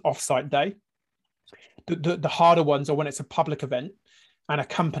it's an off-site day. The harder ones are when it's a public event and a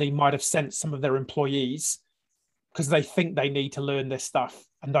company might have sent some of their employees because they think they need to learn this stuff.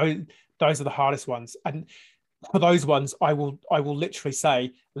 And those are the hardest ones. And for those ones, I will literally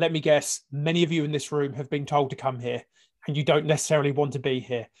say, let me guess, many of you in this room have been told to come here and you don't necessarily want to be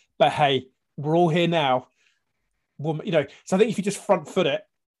here. But hey, we're all here now. So I think if you just front foot it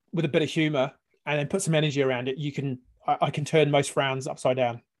with a bit of humor and then put some energy around it, I can turn most frowns upside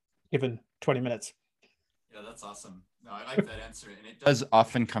down given 20 minutes. Yeah, that's awesome. No, I like that answer. And it does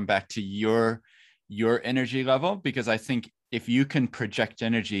often come back to your energy level, because I think if you can project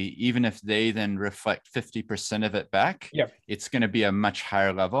energy, even if they then reflect 50% of it back, it's going to be a much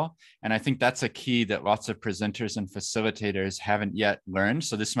higher level. And I think that's a key that lots of presenters and facilitators haven't yet learned.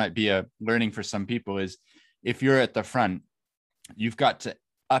 So this might be a learning for some people, is if you're at the front, you've got to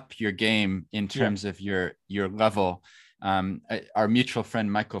up your game in terms of your level. Our mutual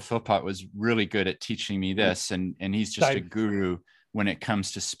friend, Michael Philpott, was really good at teaching me this, and he's just a guru when it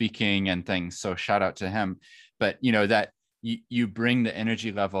comes to speaking and things. So shout out to him. But that you bring the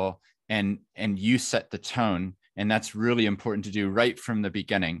energy level and you set the tone, and that's really important to do right from the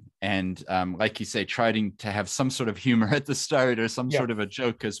beginning. And like you say, trying to have some sort of humor at the start or some sort of a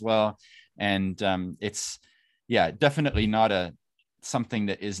joke as well. And it's definitely not something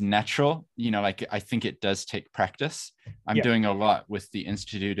that is natural. Like I think it does take practice. I'm doing a lot with the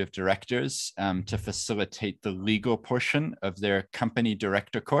Institute of Directors to facilitate the legal portion of their company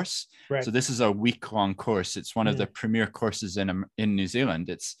director course. Right. So this is a week-long course. It's one of the premier courses in New Zealand.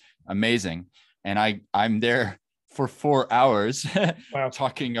 It's amazing. And I'm there for 4 hours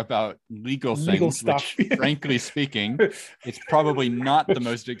talking about legal things, stuff. Which frankly speaking, it's probably not the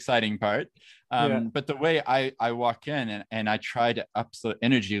most exciting part. But the way I walk in and I try to up the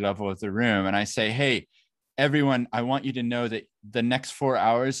energy level of the room, and I say, hey, everyone, I want you to know that the next 4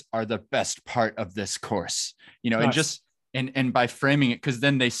 hours are the best part of this course, nice. And and by framing it, because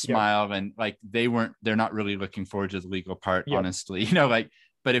then they Yeah. smile and like they're not really looking forward to the legal part, Yeah. honestly, like,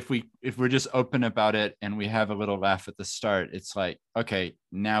 but if we're just open about it and we have a little laugh at the start, it's like, okay,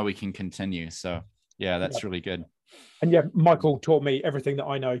 now we can continue. So yeah, that's really good. And yeah, Michael taught me everything that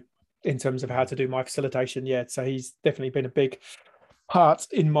I know in terms of how to do my facilitation. Yeah, so he's definitely been a big part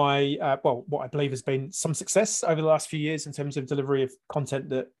in my what I believe has been some success over the last few years in terms of delivery of content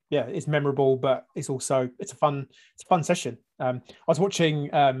that is memorable, but it's a fun session. I was watching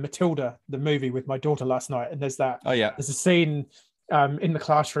Matilda the movie with my daughter last night, and there's a scene in the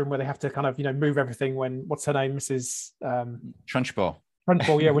classroom where they have to kind of move everything when what's her name, Mrs. Trunchbull.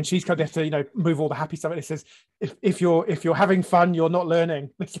 Yeah, when she's kind of, they have to move all the happy stuff. And it says, if you're having fun, you're not learning.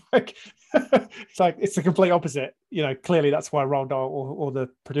 It's like it's the complete opposite. Clearly that's why Roald Dahl or the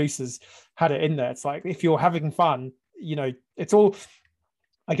producers had it in there. It's like, if you're having fun, it's all.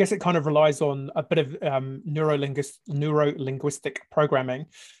 I guess it kind of relies on a bit of neuro-linguistic programming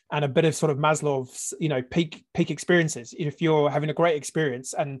and a bit of sort of Maslow's, peak experiences. If you're having a great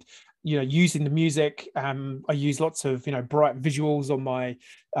experience and using the music, I use lots of bright visuals on my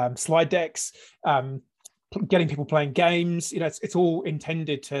slide decks, getting people playing games. It's all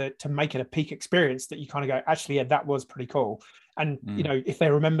intended to make it a peak experience that you kind of go, actually, yeah, that was pretty cool. And if they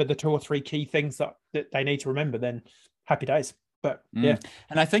remember the 2 or 3 key things that they need to remember, then happy days. But yeah.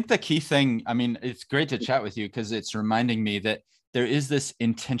 And I think the key thing, I mean, it's great to chat with you because it's reminding me that there is this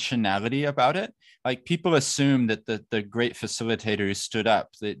intentionality about it. Like, people assume that the great facilitator who stood up,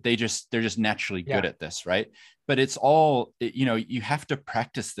 that they're just naturally good at this, right? But it's all, you have to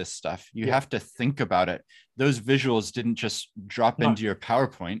practice this stuff. You have to think about it. Those visuals didn't just drop into your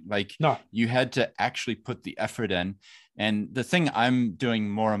PowerPoint. Like, you had to actually put the effort in. And the thing I'm doing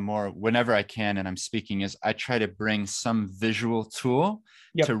more and more whenever I can and I'm speaking is I try to bring some visual tool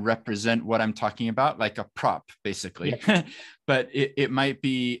to represent what I'm talking about, like a prop, basically. But it might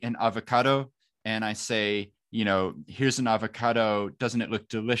be an avocado. And I say, here's an avocado. Doesn't it look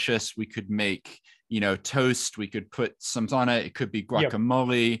delicious? We could make, toast. We could put some on it. It could be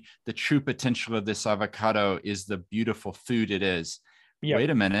guacamole. The true potential of this avocado is the beautiful food it is. Wait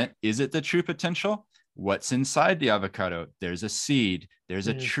a minute. Is it the true potential? What's inside the avocado? There's a seed, there's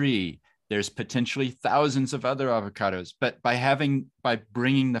a tree, there's potentially thousands of other avocados. But by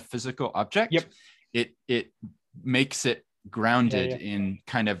bringing the physical object, it makes it grounded in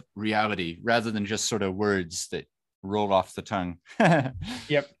kind of reality rather than just sort of words that roll off the tongue.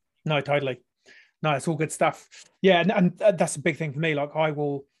 No, totally. No, it's all good stuff. Yeah, and that's a big thing for me. Like, I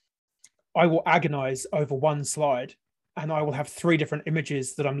will agonize over one slide, and I will have 3 different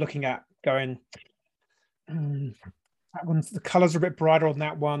images that I'm looking at, going, that one's, the colors are a bit brighter on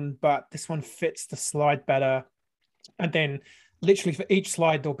that one, but this one fits the slide better. And then literally for each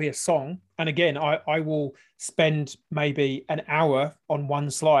slide there'll be a song, and again I will spend maybe an hour on one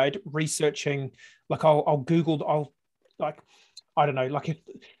slide researching. Like, I'll Google, I don't know, like, if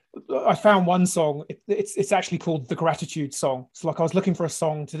I found one song, it's actually called the Gratitude Song. So like, I was looking for a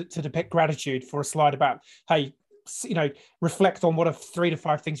song to depict gratitude for a slide about, hey, reflect on what are 3 to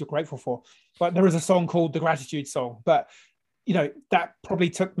 5 things you're grateful for. But there is a song called the Gratitude Song, but that probably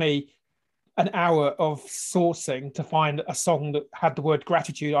took me an hour of sourcing to find a song that had the word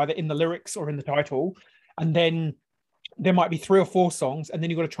gratitude either in the lyrics or in the title. And then there might be 3 or 4 songs, and then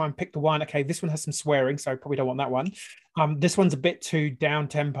you've got to try and pick the one. Okay, this one has some swearing, so probably don't want that one. This one's a bit too down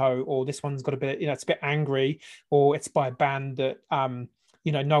tempo, or this one's got a bit, it's a bit angry, or it's by a band that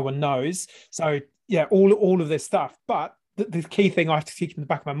no one knows. So yeah, all of this stuff. But the key thing I have to keep in the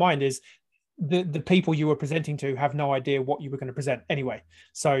back of my mind is the people you were presenting to have no idea what you were going to present anyway.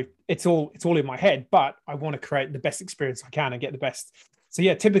 So it's all in my head, but I want to create the best experience I can and get the best. So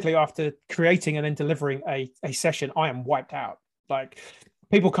yeah, typically after creating and then delivering a session, I am wiped out. Like,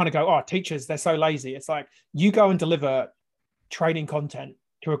 people kind of go, oh, teachers, they're so lazy. It's like, you go and deliver training content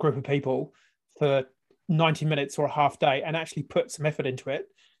to a group of people for 90 minutes or a half day and actually put some effort into it,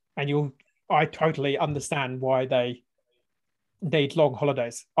 and I totally understand why they need long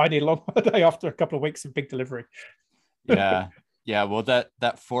holidays. I need a long holiday after a couple of weeks of big delivery. Yeah. Well, that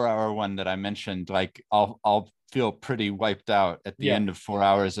 4-hour one that I mentioned, like, I'll feel pretty wiped out at the end of 4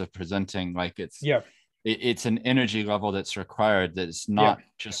 hours of presenting. Like, it's an energy level that's required. That's not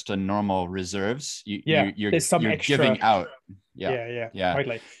just a normal reserves. You're giving out. Yeah.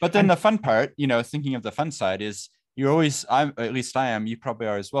 Totally. But then the fun part, thinking of the fun side, is you're always, at least I am, you probably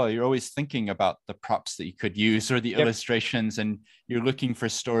are as well, you're always thinking about the props that you could use or the illustrations, and you're looking for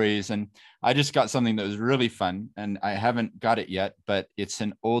stories. And I just got something that was really fun, and I haven't got it yet, but it's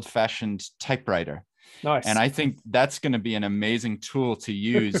an old-fashioned typewriter. Nice. And I think that's going to be an amazing tool to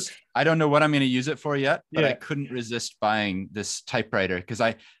use. I don't know what I'm going to use it for yet, but I couldn't resist buying this typewriter because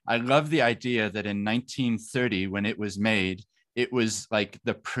I love the idea that in 1930, when it was made, it was like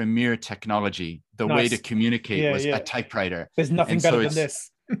the premier technology. The way to communicate was a typewriter. There's nothing better than this.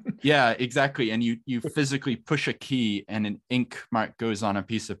 Yeah, exactly. And you physically push a key and an ink mark goes on a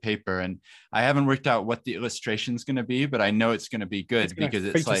piece of paper. And I haven't worked out what the illustration is going to be, but I know it's going to be good because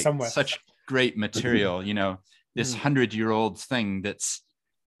it's like such great material, you know, this 100-year-old thing that's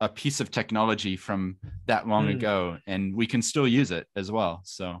a piece of technology from that long ago, and we can still use it as well.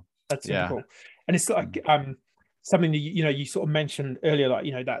 So that's super cool. And it's like something that you sort of mentioned earlier, like,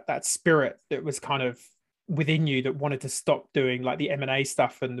 you know, that spirit that was kind of within you that wanted to stop doing like the M&A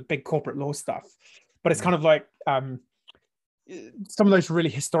stuff and the big corporate law stuff. But it's kind of like some of those really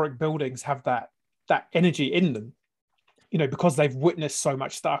historic buildings have that energy in them, you know, because they've witnessed so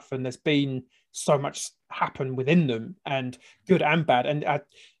much stuff and there's been so much happen within them, and good and bad. And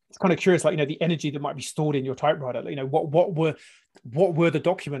it's kind of curious, like, you know, the energy that might be stored in your typewriter, you know, what were the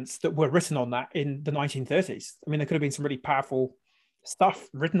documents that were written on that in the 1930s? I mean, there could have been some really powerful stuff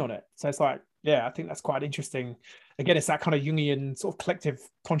written on it. So it's like, yeah, I think that's quite interesting. Again, it's that kind of Jungian sort of collective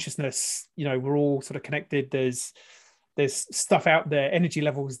consciousness, you know, we're all sort of connected. There's stuff out there, energy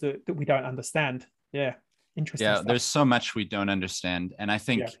levels that we don't understand. Yeah. Interesting. Yeah, stuff. There's so much we don't understand. And I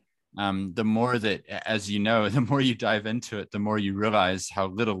think the more that, as you know, the more you dive into it, the more you realize how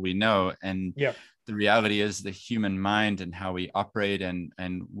little we know. And the reality is the human mind and how we operate and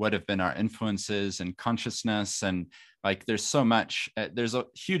what have been our influences and consciousness. And like, there's so much, there's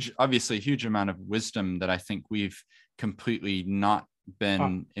obviously a huge amount of wisdom that I think we've completely not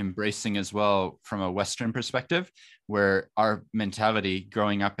been embracing as well from a Western perspective, where our mentality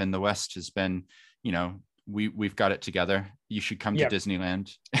growing up in the West has been, you know, we've got it together. You should come to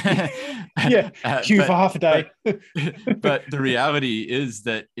Disneyland. Queue for half a day. But the reality is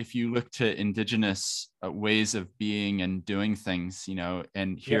that if you look to indigenous ways of being and doing things, you know,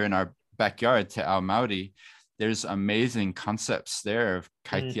 and here in our backyard, Te Ao Maori, there's amazing concepts there of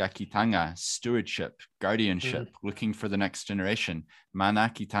kaitiakitanga, stewardship, guardianship, looking for the next generation,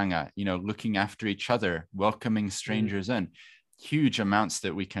 manakitanga, you know, looking after each other, welcoming strangers in. Huge amounts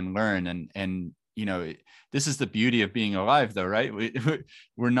that we can learn. And you know, this is the beauty of being alive, though, right?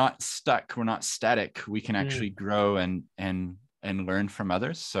 We're not stuck. We're not static. We can actually grow and learn from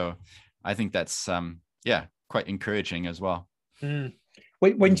others. So I think that's, quite encouraging as well.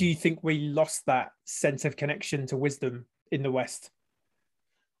 When do you think we lost that sense of connection to wisdom in the West?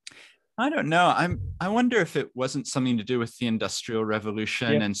 I don't know. I wonder if it wasn't something to do with the Industrial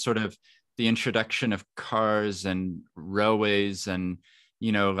Revolution and sort of the introduction of cars and railways, and,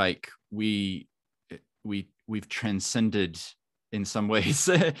 you know, like we've transcended in some ways.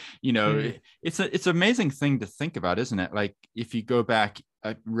 You know, it's an amazing thing to think about, isn't it? Like, if you go back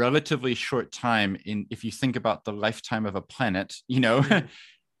a relatively short time if you think about the lifetime of a planet, you know,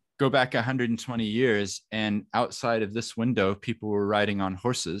 go back 120 years, and outside of this window, people were riding on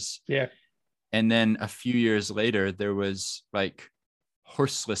horses. Yeah. And then a few years later, there was like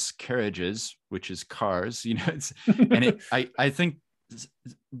horseless carriages, which is cars, you know, I think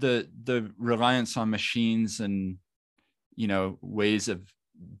the reliance on machines and, you know, ways of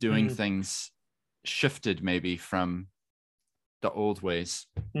doing things shifted maybe from the old ways.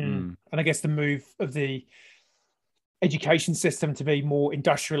 And I guess the move of the education system to be more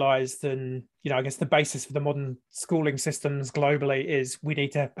industrialized, and, you know, I guess the basis for the modern schooling systems globally is we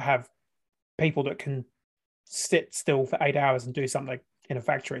need to have people that can sit still for 8 hours and do something in a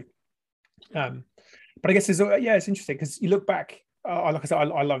factory. But I guess it's interesting because you look back, like I said,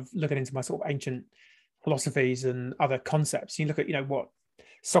 I love looking into my sort of ancient philosophies and other concepts. You look at, you know, what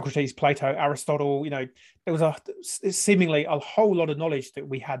Socrates, Plato, Aristotle, you know, there was seemingly a whole lot of knowledge that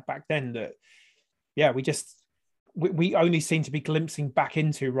we had back then that, we only seem to be glimpsing back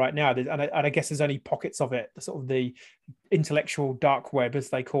into right now. And I guess there's only pockets of it, the sort of the intellectual dark web, as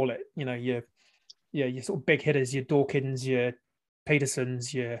they call it, you know, your sort of big hitters, your Dawkins, your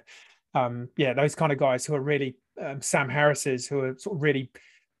Petersons, your, those kind of guys who are really, Sam Harris's, who are sort of really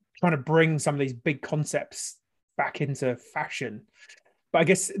trying to bring some of these big concepts back into fashion. But I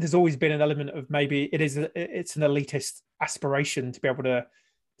guess there's always been an element of maybe it's an elitist aspiration to be able to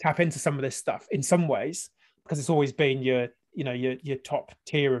tap into some of this stuff in some ways, because it's always been your top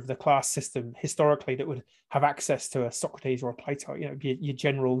tier of the class system historically that would have access to a Socrates or a Plato, you know, your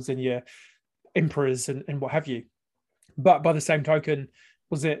generals and your emperors and what have you. But by the same token,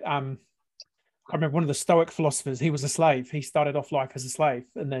 was it, I remember one of the Stoic philosophers, he was a slave. He started off life as a slave,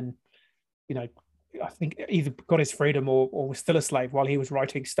 and then, you know, I think either got his freedom or was still a slave while he was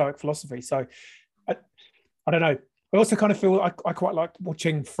writing Stoic philosophy. So I, I don't know. I also kind of feel I quite like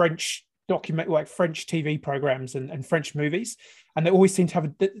watching French like French TV programs and French movies, and they always seem to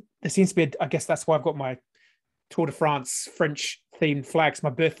have there seems to be I guess that's why I've got my Tour de France French themed flags. My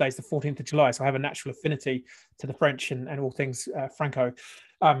birthday is the 14th of July, so I have a natural affinity to the French and all things Franco.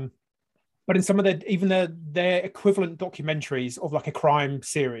 But in some of their equivalent documentaries of like a crime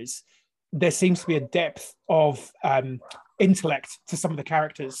series, there seems to be a depth of intellect to some of the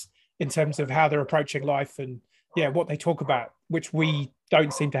characters in terms of how they're approaching life and what they talk about, which we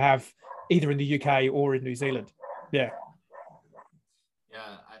don't seem to have either in the UK or in New Zealand. Yeah. Yeah,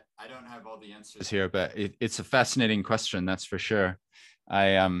 I don't have all the answers here, but it's a fascinating question, that's for sure.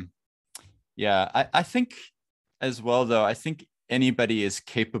 I think as well, though, I think anybody is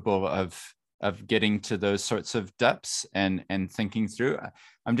capable of getting to those sorts of depths and thinking through.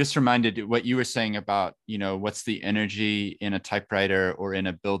 I'm just reminded what you were saying about, what's the energy in a typewriter or in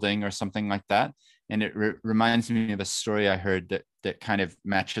a building or something like that. And it reminds me of a story I heard that kind of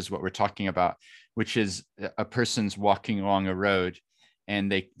matches what we're talking about, which is a person's walking along a road and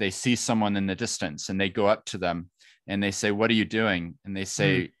they see someone in the distance and they go up to them and they say, "What are you doing?" And they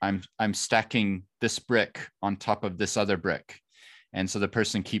say, I'm stacking this brick on top of this other brick. And so the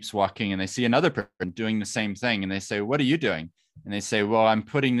person keeps walking and they see another person doing the same thing. And they say, "What are you doing?" And they say, "Well, I'm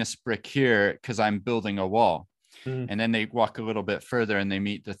putting this brick here because I'm building a wall." And then they walk a little bit further and they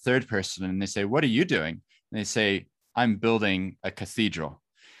meet the third person and they say, "What are you doing?" And they say, "I'm building a cathedral."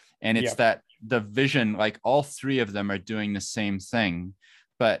 And it's that the vision, like all three of them are doing the same thing,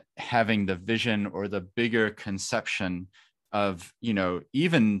 but having the vision or the bigger conception of,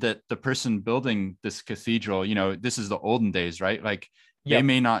 even that the person building this cathedral, this is the olden days, right? Like they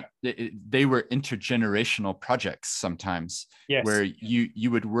may not, they were intergenerational projects sometimes where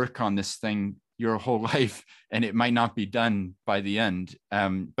you would work on this thing your whole life and it might not be done by the end.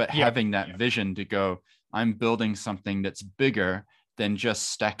 But having that vision to go, I'm building something that's bigger than just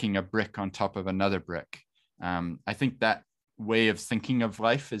stacking a brick on top of another brick. I think that way of thinking of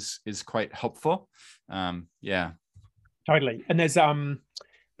life is quite helpful. Totally. And there's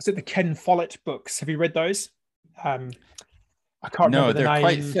was it the Ken Follett books? Have you read those? I can't remember the name. No, they're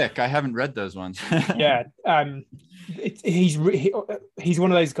quite thick. I haven't read those ones. Yeah. He's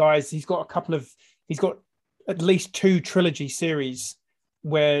one of those guys. He's got at least 2 trilogy series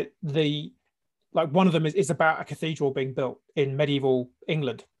where one of them is about a cathedral being built in medieval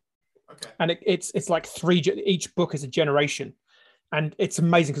England. Okay. And it's like each book is a generation. And it's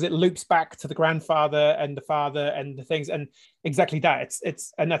amazing because it loops back to the grandfather and the father and the things, and exactly that.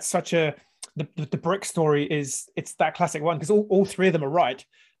 And that's such the brick story it's that classic one because all 3 of them are right,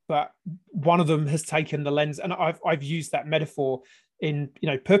 but one of them has taken the lens, and I've used that metaphor in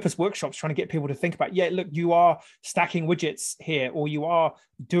purpose workshops trying to get people to think about, look, you are stacking widgets here or you are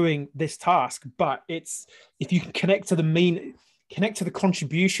doing this task, but it's if you can connect to the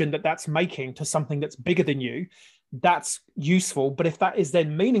contribution that's making to something that's bigger than you, that's useful. But if that is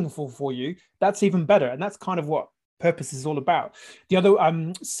then meaningful for you, that's even better. And that's kind of what purpose is all about. The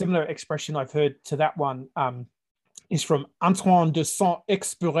other similar expression I've heard to that one is from Antoine de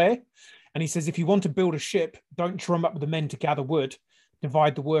Saint-Exupéry. And he says, if you want to build a ship, don't drum up the men to gather wood,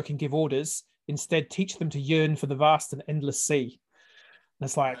 divide the work and give orders. Instead, teach them to yearn for the vast and endless sea. And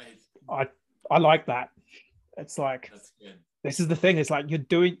it's like, I like that. It's like, this is the thing. It's like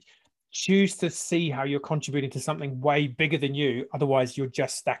choose to see how you're contributing to something way bigger than you. Otherwise, you're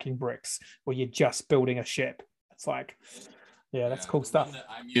just stacking bricks or you're just building a ship. It's like, that's cool stuff. That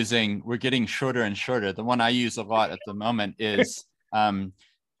I'm using, we're getting shorter and shorter. The one I use a lot at the moment is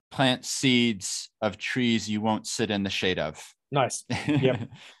plant seeds of trees you won't sit in the shade of. Nice. Yep.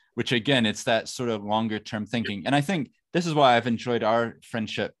 Which again, it's that sort of longer term thinking. And I think this is why I've enjoyed our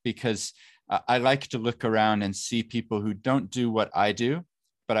friendship, because I like to look around and see people who don't do what I do,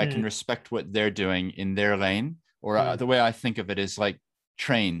 but I can respect what they're doing in their lane. Or the way I think of it is like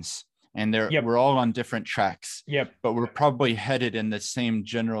trains, and we're all on different tracks, but we're probably headed in the same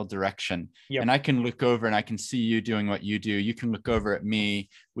general direction. And I can look over and I can see you doing what you do. You can look over at me.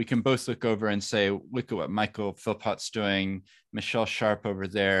 We can both look over and say, look at what Michael Philpott's doing, Michelle Sharp over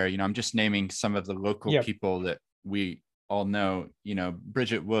there. I'm just naming some of the local people that we all know,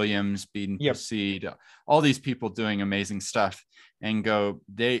 Bridget Williams, Beaton Proceed, all these people doing amazing stuff, and go,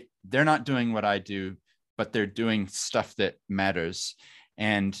 they're not doing what I do, but they're doing stuff that matters.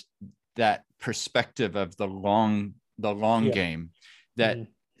 And that perspective of the long game, that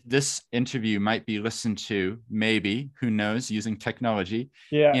this interview might be listened to, maybe, who knows, using technology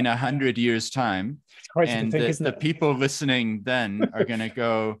in 100 years time. And the people listening then are going to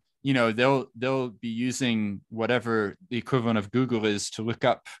go, they'll be using whatever the equivalent of Google is to look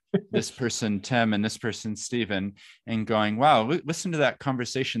up this person Tim and this person Stephen, and going, wow, listen to that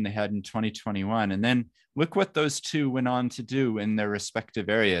conversation they had in 2021, and then look what those two went on to do in their respective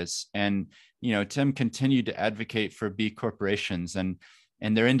areas. And Tim continued to advocate for B corporations, and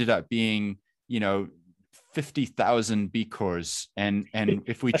there ended up being 50,000 B Corps. And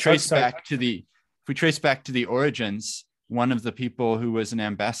if we trace back to the origins, one of the people who was an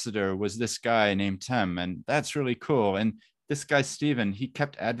ambassador was this guy named Tim, and that's really cool. And this guy Stephen, he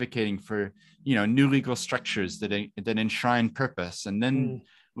kept advocating for new legal structures that enshrine purpose, and then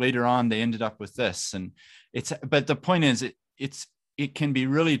later on they ended up with this. And but the point is, it can be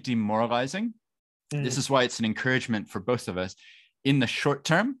really demoralizing. This is why it's an encouragement for both of us in the short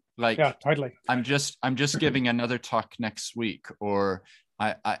term. Like, yeah, totally. I'm just giving another talk next week, or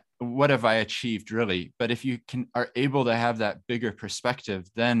what have I achieved really? But if you are able to have that bigger perspective,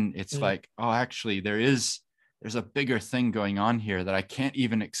 then it's like, oh, actually there's a bigger thing going on here that I can't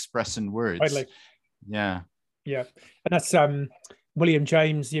even express in words. Totally. Yeah. And that's William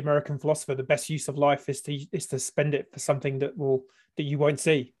James, the American philosopher. The best use of life is to spend it for something that you won't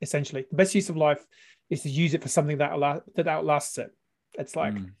see. Essentially, the best use of life is to use it for something that outlasts it. It's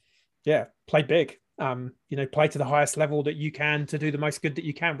like, play big. Play to the highest level that you can to do the most good that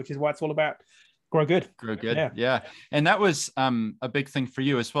you can, which is what it's all about. Grow good. Yeah. And that was a big thing for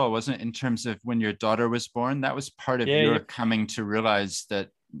you as well, wasn't it? In terms of when your daughter was born, that was part of your coming to realize that,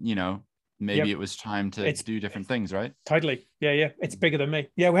 maybe it was time to do different things, right? Totally. Yeah. It's bigger than me.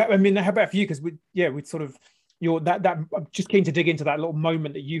 Yeah. I mean, how about for you? Because we sort of, I'm just keen to dig into that little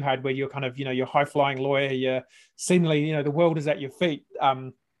moment that you had where you're kind of, you're high flying lawyer, you're seemingly, the world is at your feet.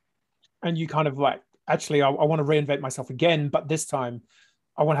 And you kind of like, actually, I want to reinvent myself again, but this time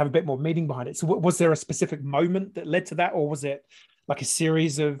I want to have a bit more meaning behind it. So was there a specific moment that led to that, or was it like a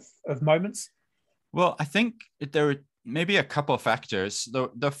series of moments? Well, I think there were maybe a couple of factors.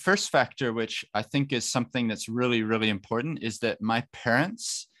 The first factor, which I think is something that's really, really important, is that my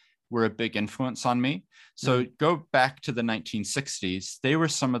parents were a big influence on me. So go back to the 1960s. They were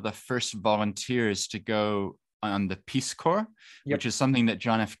some of the first volunteers to go on the Peace Corps, which is something that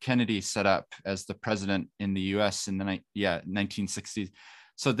John F. Kennedy set up as the president in the US in the 1960s.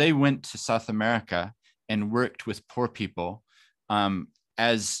 So they went to South America and worked with poor people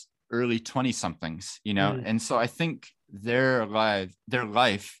as early 20-somethings, and so I think their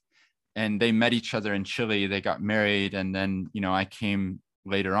life, and they met each other in Chile, they got married, and then, I came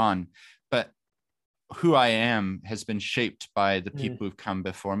later on. But who I am has been shaped by the people who've come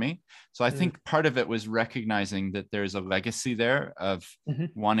before me. So I think part of it was recognizing that there's a legacy there of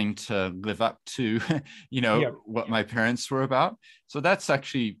wanting to live up to, what my parents were about. So that's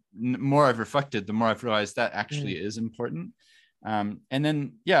actually, more I've reflected, the more I've realized that actually is important. And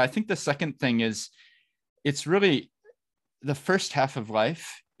then, I think the second thing is, it's really, the first half of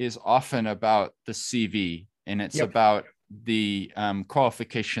life is often about the CV, and it's about the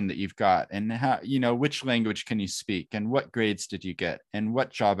qualification that you've got, and how, which language can you speak, and what grades did you get, and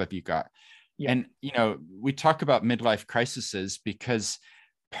what job have you got. And we talk about midlife crises because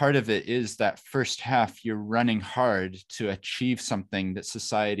part of it is that first half, you're running hard to achieve something that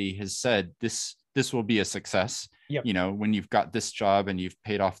society has said this will be a success. When you've got this job and you've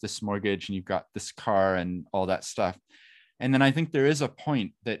paid off this mortgage and you've got this car and all that stuff. And then I think there is a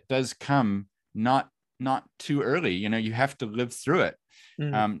point that does come not too early, you have to live through it,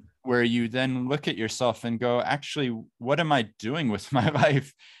 where you then look at yourself and go, actually, what am I doing with my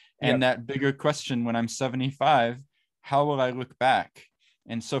life? And that bigger question, when I'm 75, how will I look back?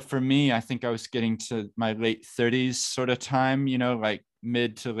 And so for me, I think I was getting to my late 30s sort of time, like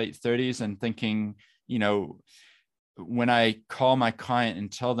mid to late 30s, and thinking, when I call my client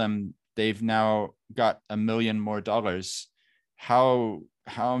and tell them they've now got $1 million more, how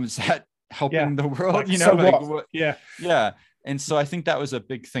is that helping the world? And so I think that was a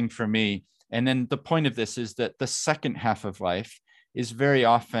big thing for me. And then the point of this is that the second half of life is very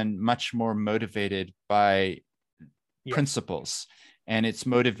often much more motivated by principles, and it's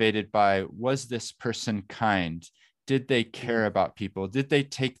motivated by, was this person kind? Did they care about people? Did they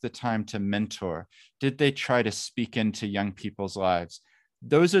take the time to mentor? Did they try to speak into young people's lives?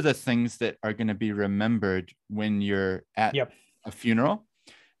 Those are the things that are going to be remembered when you're at a funeral.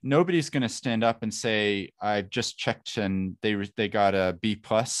 Nobody's going to stand up and say, I just checked and they got a B+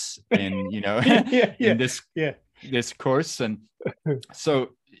 in, in this course. And so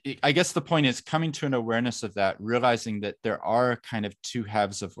I guess the point is coming to an awareness of that, realizing that there are kind of two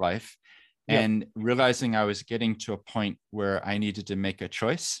halves of life, and realizing I was getting to a point where I needed to make a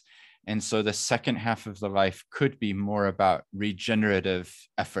choice. And so the second half of the life could be more about regenerative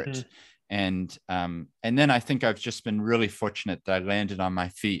effort. And then I think I've just been really fortunate that I landed on my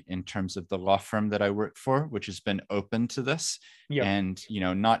feet in terms of the law firm that I work for, which has been open to this. Yep. And, you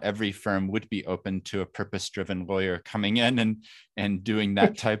know, not every firm would be open to a purpose-driven lawyer coming in and doing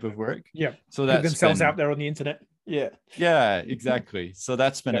that type of work. Yeah. So that's themselves out there on the internet. Yeah. Yeah, exactly. So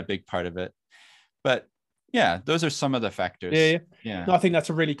that's been a big part of it. But yeah, those are some of the factors. Yeah. No, I think that's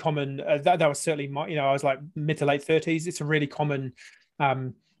a really common, that was certainly my, you know, I was like mid to late 30s. It's a really common,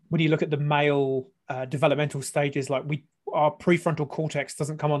 when you look at the male developmental stages, like our prefrontal cortex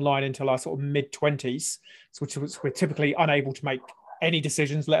doesn't come online until our sort of mid 20s, so which we're typically unable to make any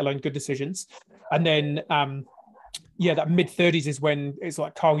decisions, let alone good decisions. And then, that mid 30s is when it's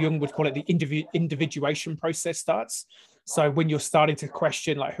like Carl Jung would call it the individuation process starts. So when you're starting to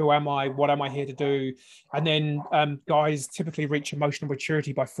question, like, who am I? What am I here to do? And then guys typically reach emotional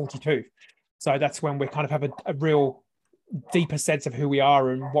maturity by 42. So that's when we kind of have a real deeper sense of who we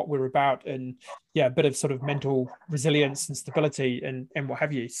are and what we're about, and a bit of sort of mental resilience and stability and what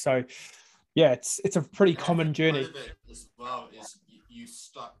have you. So it's a pretty common journey. Part of it as well is you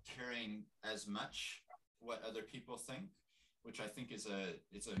stop caring as much what other people think, which I think is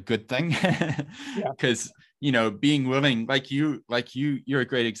a good thing. Because you know, being willing, like you're a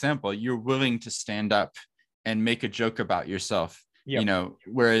great example. You're willing to stand up and make a joke about yourself. You know,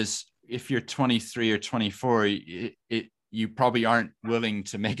 whereas if you're 23 or 24, you probably aren't willing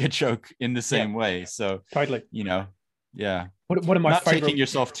to make a joke in the same way. So totally, you know, one of my not favorite, taking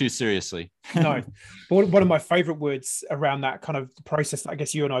yourself too seriously. No, but one of my favorite words around that kind of process that I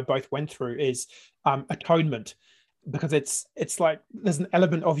guess you and I both went through is atonement, because it's like there's an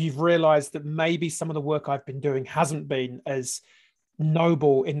element of you've realized that maybe some of the work I've been doing hasn't been as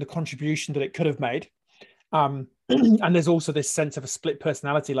noble in the contribution that it could have made. And there's also this sense of a split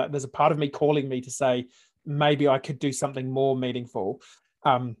personality. Like there's a part of me calling me to say, maybe I could do something more meaningful.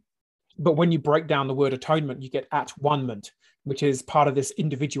 But when you break down the word atonement, you get at-one-ment, which is part of this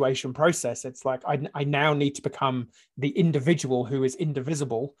individuation process. It's like, I now need to become the individual who is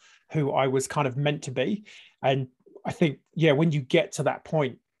indivisible, who I was kind of meant to be. And I think, when you get to that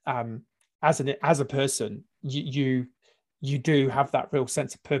point, as a person, you do have that real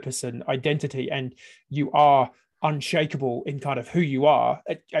sense of purpose and identity, and you are unshakable in kind of who you are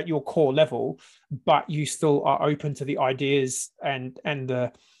at your core level, but you still are open to the ideas and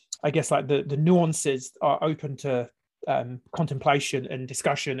the, I guess, like the nuances are open to contemplation and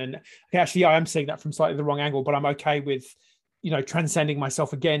discussion. And actually, I am seeing that from slightly the wrong angle, but I'm okay with, transcending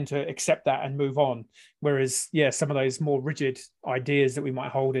myself again to accept that and move on. Whereas, some of those more rigid ideas that we might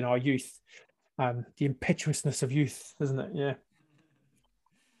hold in our youth, the impetuousness of youth, isn't it? Yeah,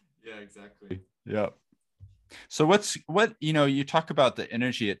 exactly. Yeah. So what you talk about the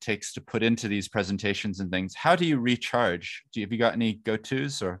energy it takes to put into these presentations and things. How do you recharge? Have you got any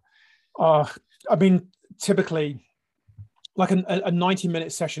go-tos or? I mean, typically, like a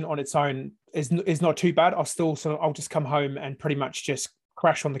 90-minute session on its own is not too bad. I'll just come home and pretty much just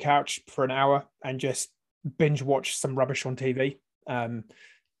crash on the couch for an hour and just binge watch some rubbish on TV,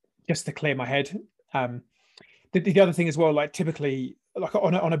 just to clear my head. The other thing as well, like typically, like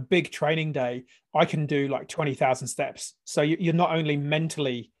on a big training day, I can do like 20,000 steps. So you're not only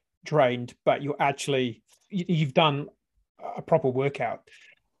mentally drained, but you've done a proper workout.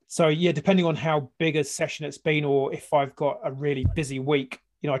 So depending on how big a session it's been, or if I've got a really busy week,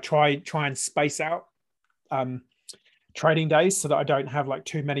 I try and space out training days so that I don't have like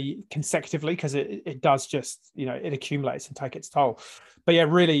too many consecutively, because it does just, it accumulates and take its toll. But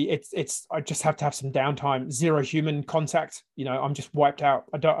really it's I just have to have some downtime, zero human contact. I'm just wiped out.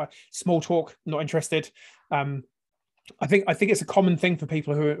 Small talk, not interested. I think it's a common thing for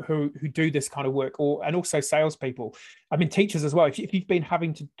people who do this kind of work, and also salespeople. I mean, teachers as well. If you've been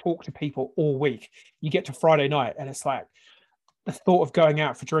having to talk to people all week, you get to Friday night and it's like the thought of going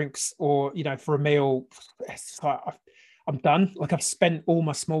out for drinks or for a meal, it's just like I'm done. Like I've spent all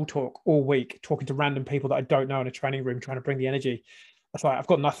my small talk all week talking to random people that I don't know in a training room, trying to bring the energy. It's like I've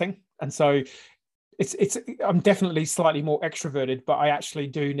got nothing. And so I'm definitely slightly more extroverted, but I actually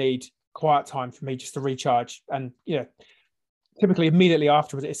do need quiet time for me just to recharge. And typically immediately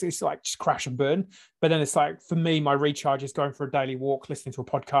afterwards it's like just crash and burn. But then it's like, for me, my recharge is going for a daily walk, listening to a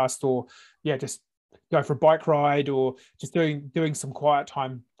podcast, or just go for a bike ride, or just doing some quiet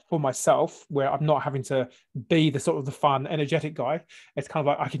time for myself where I'm not having to be the sort of the fun, energetic guy. It's kind of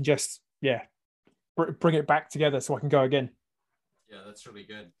like I can just bring it back together so I can go again. Yeah, that's really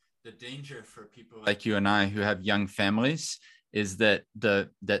good. The danger for people like you and I who have young families is that the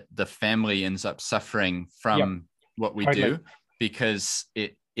family ends up suffering from what we do, because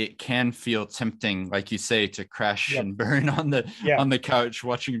it can feel tempting, like you say, to crash Yep. and burn Yeah. on the couch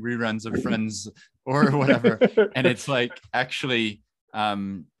watching reruns of Friends or whatever. And it's like, actually,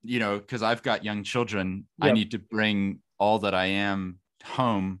 you know, because I've got young children, I Yep. need to bring all that I am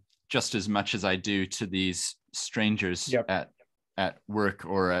home just as much as I do to these strangers Yep. at work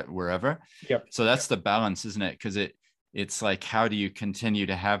or at wherever. Yep. So that's the balance, isn't it? Because it's like, how do you continue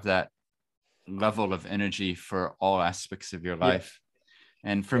to have that level of energy for all aspects of your life?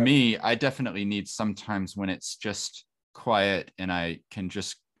 And for me, I definitely need sometimes when it's just quiet and I can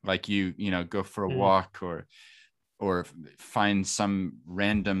just, like you know, go for a walk or find some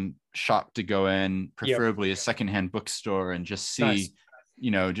random shop to go in, preferably a secondhand bookstore, and just see,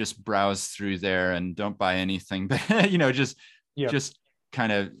 you know, just browse through there and don't buy anything, but, you know, just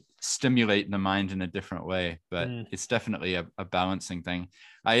kind of stimulate the mind in a different way. But it's definitely a balancing thing.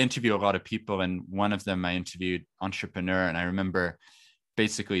 I interview a lot of people, and one of them I interviewed, entrepreneur, and I remember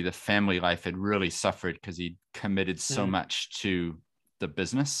basically the family life had really suffered because he committed so much to the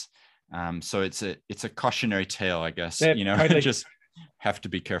business. So it's a cautionary tale, I guess. You know, totally. Just have to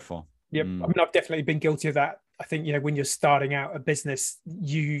be careful. Yep. I mean, I've definitely been guilty of that. I think, you know, when you're starting out a business,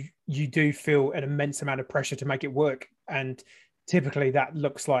 you do feel an immense amount of pressure to make it work, and typically that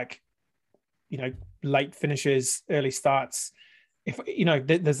looks like, you know, late finishes, early starts. If, you know,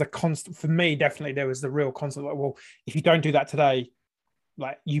 there's a constant, for me, definitely there was the real constant, like, well, if you don't do that today,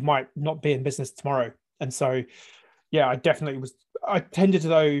 like, you might not be in business tomorrow. And so, yeah, I tended to,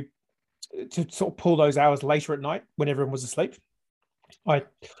 though, to sort of pull those hours later at night when everyone was asleep.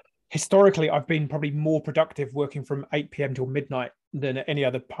 Historically, I've been probably more productive working from 8 p.m. till midnight than at any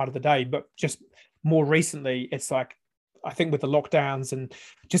other part of the day. But just more recently, it's like, I think with the lockdowns and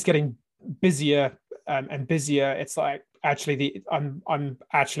just getting busier and busier, it's like, actually I'm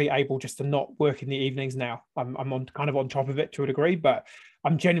actually able just to not work in the evenings now. I'm on kind of on top of it to a degree, but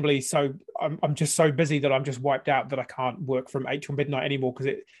I'm generally I'm just so busy that I'm just wiped out that I can't work from 8 till midnight anymore,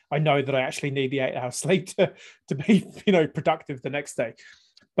 because I know that I actually need the 8 hours sleep to be, you know, productive the next day.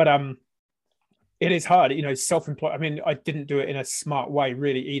 But it is hard, you know, self-employed. I mean, I didn't do it in a smart way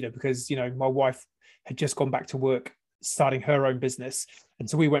really either, because, you know, my wife had just gone back to work starting her own business, and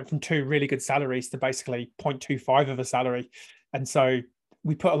so we went from 2 really good salaries to basically 0.25 of a salary, and so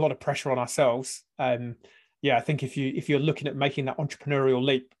we put a lot of pressure on ourselves. Yeah, I think if you're looking at making that entrepreneurial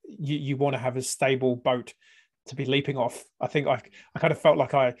leap, you want to have a stable boat to be leaping off. I think I kind of felt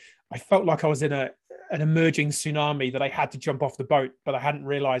like I was in an emerging tsunami that I had to jump off the boat, but I hadn't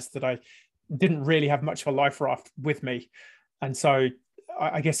realized that I didn't really have much of a life raft with me. And so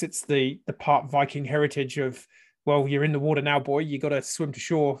I guess it's the part Viking heritage of, well, you're in the water now, boy, you got to swim to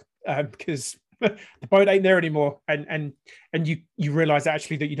shore, because the boat ain't there anymore. And you realize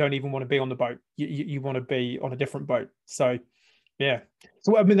actually that you don't even want to be on the boat. You want to be on a different boat. So, yeah.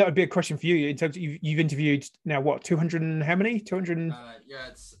 So, I mean, that would be a question for you in terms of, you've interviewed now, what, 200 and how many? 200? Yeah,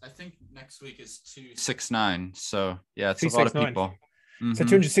 I think next week is 269. So, yeah, it's a lot of people. So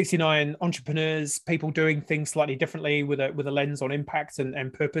 269 entrepreneurs, people doing things slightly differently with a lens on impact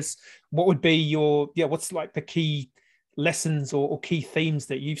and purpose. What would be what's like the key lessons or key themes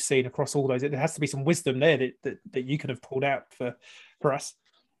that you've seen across all those? There has to be some wisdom there that you could have pulled out for us.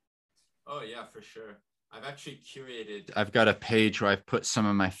 Oh yeah, for sure. I've actually curated, I've got a page where I've put some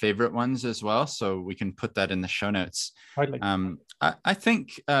of my favorite ones as well, so we can put that in the show notes. Totally. I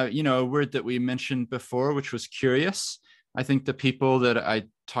think, you know, a word that we mentioned before, which was curious. I think the people that I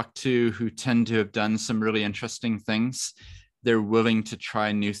talk to who tend to have done some really interesting things, they're willing to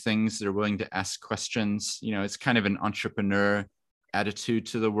try new things. They're willing to ask questions. You know, it's kind of an entrepreneur attitude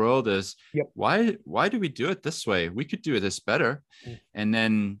to the world is, why do we do it this way? We could do this better. And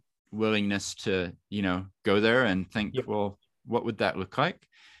then willingness to, you know, go there and think, well, what would that look like?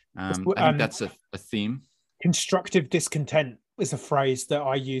 I think that's a theme. Constructive discontent is a phrase that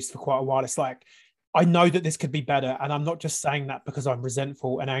I used for quite a while. It's like, I know that this could be better, and I'm not just saying that because I'm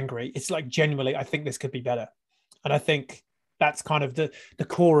resentful and angry. It's like, genuinely, I think this could be better. And I think that's kind of the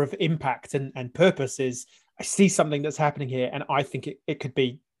core of impact and purpose is, I see something that's happening here, and I think it could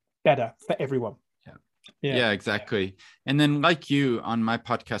be better for everyone. Yeah, exactly. And then, like you, on my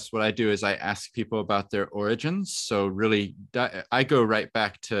podcast, what I do is I ask people about their origins. So really, I go right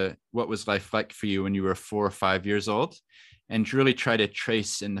back to, what was life like for you when you were 4 or 5 years old? And really try to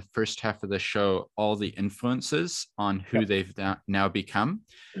trace in the first half of the show all the influences on who they've now become.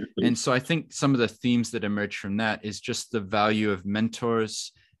 And so I think some of the themes that emerge from that is just the value of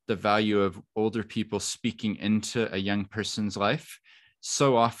mentors, the value of older people speaking into a young person's life.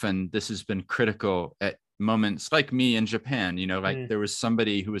 So often this has been critical at moments like me in Japan, you know, like there was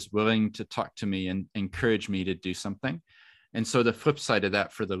somebody who was willing to talk to me and encourage me to do something. And so the flip side of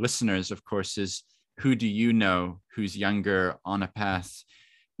that for the listeners, of course, is who do you know who's younger on a path?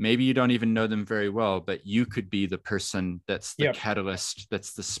 Maybe you don't even know them very well, but you could be the person that's the catalyst,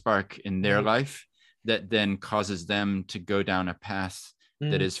 that's the spark in their life that then causes them to go down a path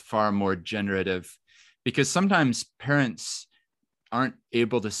that is far more generative. Because sometimes parents aren't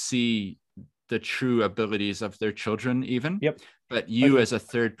able to see the true abilities of their children even. But you as a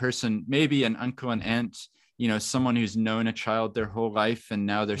third person, maybe an uncle and aunt, you know, someone who's known a child their whole life and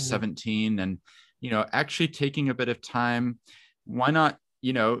now they're 17 and, you know, actually taking a bit of time, why not,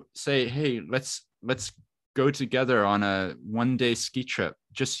 you know, say, hey, let's go together on a 1-day ski trip,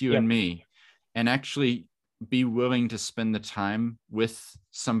 just you and me, and actually be willing to spend the time with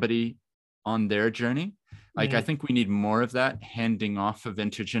somebody on their journey. Like, I think we need more of that handing off of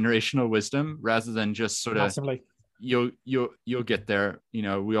intergenerational wisdom rather than just sort of Massively. You'll get there. You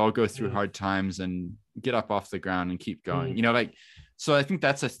know, we all go through hard times and get up off the ground and keep going, you know, like, so I think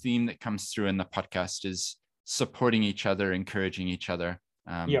that's a theme that comes through in the podcast is supporting each other, encouraging each other.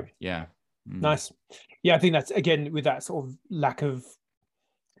 Nice. Yeah. I think that's, again, with that sort of lack of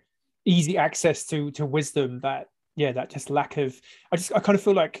easy access to wisdom, that just lack of, I kind of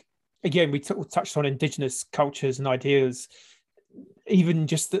feel like, again, we touched on indigenous cultures and ideas, even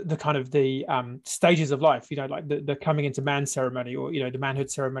just the kind of the stages of life, you know, like the coming into man ceremony, or, you know, the manhood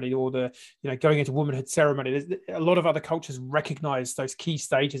ceremony, or the, you know, going into womanhood ceremony. There's a lot of other cultures recognize those key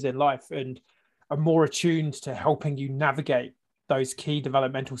stages in life and are more attuned to helping you navigate those key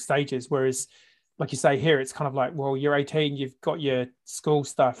developmental stages. Whereas, like you say here, it's kind of like, well, you're 18, you've got your school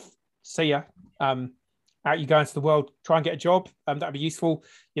stuff, see ya. Out you go into the world, try and get a job. That'd be useful.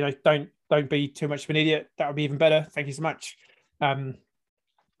 You know, don't be too much of an idiot. That would be even better. Thank you so much. I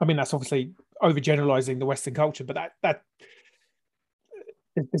mean, that's obviously overgeneralizing the Western culture, but that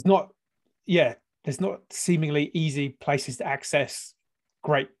there's not seemingly easy places to access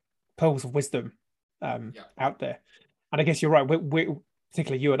great pearls of wisdom out there. And I guess you're right. We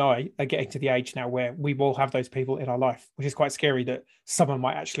particularly you and I are getting to the age now where we will have those people in our life, which is quite scary that someone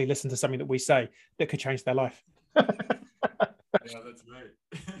might actually listen to something that we say that could change their life. Yeah, that's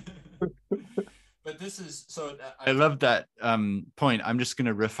right. But this is, so I love that point. I'm just going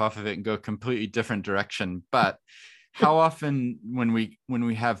to riff off of it and go a completely different direction. But how often when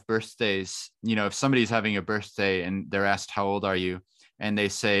we have birthdays, you know, if somebody's having a birthday and they're asked, how old are you? And they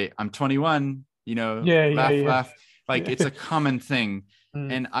say, I'm 21, you know, laugh. Like it's a common thing.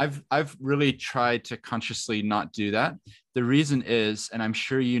 And I've really tried to consciously not do that. The reason is, and I'm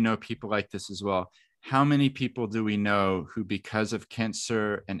sure you know people like this as well, how many people do we know who, because of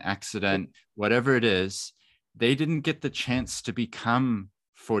cancer, an accident, whatever it is, they didn't get the chance to become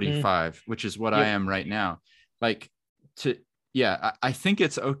 45, which is what I am right now. Like I think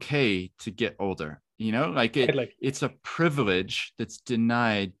it's okay to get older, you know, like it's a privilege that's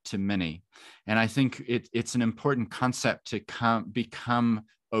denied to many. And I think it's an important concept to become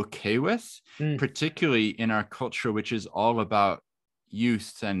okay with, particularly in our culture, which is all about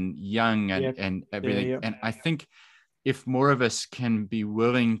youth and young and everything. And I think if more of us can be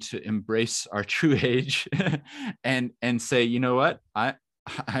willing to embrace our true age and say, you know what,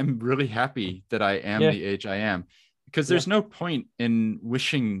 I'm really happy that I am the age I am, because there's no point in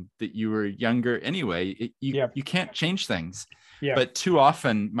wishing that you were younger anyway. You can't change things. But too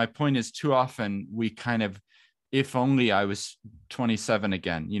often, my point is, too often we kind of, if only I was 27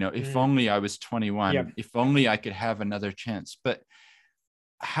 again, you know, if only I was 21, if only I could have another chance. But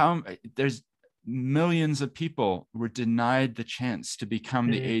there's millions of people were denied the chance to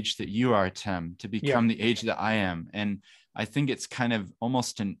become the age that you are, Tim, to become the age that I am. And I think it's kind of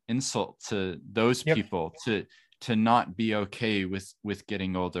almost an insult to those people to not be okay with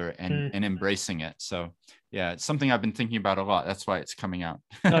getting older and embracing it. So yeah, it's something I've been thinking about a lot. That's why it's coming out.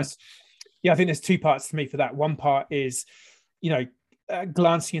 Nice. Yeah, I think there's two parts to me for that. One part is, you know,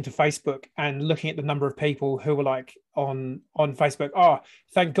 glancing into Facebook and looking at the number of people who were like on Facebook, oh,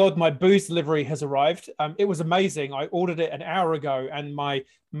 thank God my booze delivery has arrived. It was amazing. I ordered it an hour ago and my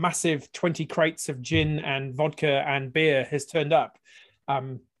massive 20 crates of gin and vodka and beer has turned up.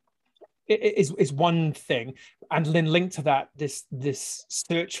 It is one thing. And then linked to that, this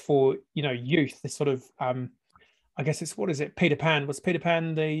search for, you know, youth, this sort of, I guess it's, what is it? Peter Pan. Was Peter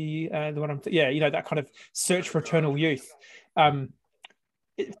Pan the one you know, that kind of search for eternal youth.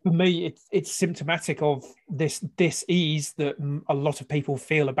 For me, it's symptomatic of this ease that a lot of people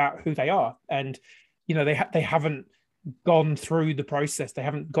feel about who they are, and you know, they haven't gone through the process, they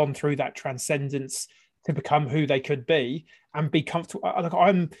haven't gone through that transcendence to become who they could be and be comfortable.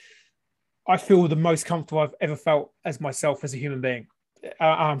 Like I feel the most comfortable I've ever felt as myself as a human being.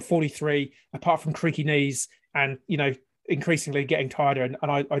 I'm 43, apart from creaky knees and, you know, increasingly getting tighter, and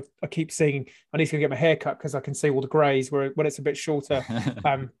I keep seeing I need to go get my hair cut because I can see all the greys. Where when it's a bit shorter,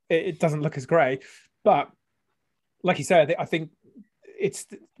 it doesn't look as grey. But like you said, I think it's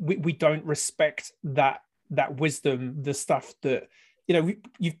we don't respect that wisdom, the stuff that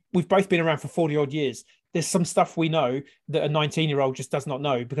we've both been around for 40 odd years. There's some stuff we know that a 19-year-old just does not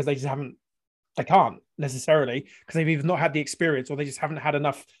know because they can't necessarily, because they've either not had the experience or they just haven't had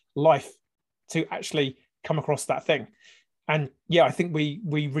enough life to actually come across that thing. And yeah, I think we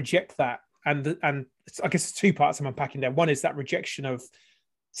reject that, and I guess it's two parts I'm unpacking there. One is that rejection of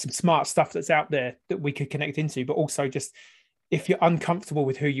some smart stuff that's out there that we could connect into, but also just if you're uncomfortable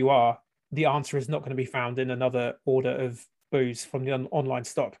with who you are, the answer is not going to be found in another order of booze from the online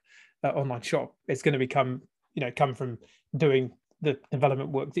shop. It's going to come from doing the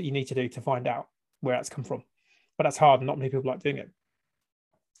development work that you need to do to find out where that's come from. But that's hard, and not many people like doing it.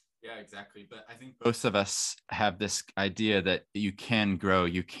 Yeah, exactly. But I think both of us have this idea that you can grow.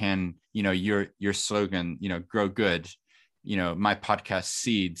 You can, your slogan, grow good. My podcast,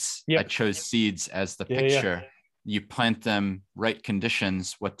 Seeds. Yep. I chose seeds as the picture. You plant them, right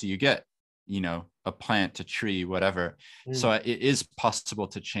conditions. What do you get? A plant, a tree, whatever. So it is possible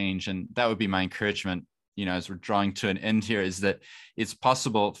to change. And that would be my encouragement, as we're drawing to an end here, is that it's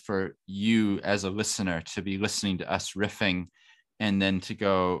possible for you as a listener to be listening to us riffing and then to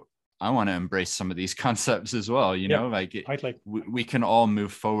go, I want to embrace some of these concepts as well. We can all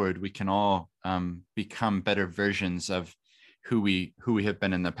move forward. We can all become better versions of who we have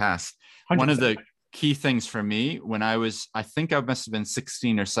been in the past. 100%. One of the key things for me when I think I must have been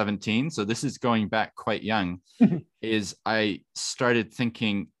 16 or 17. So this is going back quite young, is I started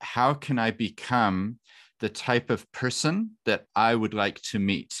thinking, how can I become the type of person that I would like to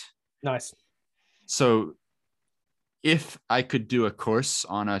meet? Nice. So if I could do a course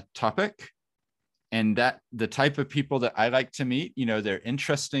on a topic, and that the type of people that I like to meet, they're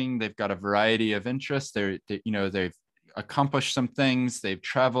interesting. They've got a variety of interests. They've accomplished some things. They've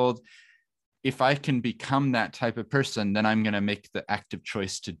traveled. If I can become that type of person, then I'm going to make the active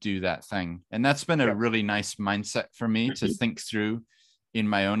choice to do that thing. And that's been a really nice mindset for me to think through in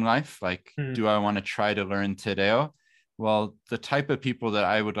my own life. Like, do I want to try to learn Te Reo? Well, the type of people that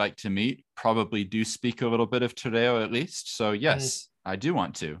I would like to meet probably do speak a little bit of Te Reo at least. So yes, I do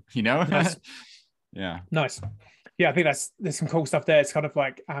want to, Nice. Yeah. Nice. Yeah, I think there's some cool stuff there. It's kind of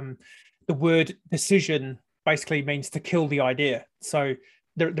like the word decision basically means to kill the idea. So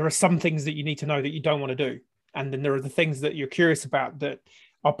there are some things that you need to know that you don't want to do. And then there are the things that you're curious about that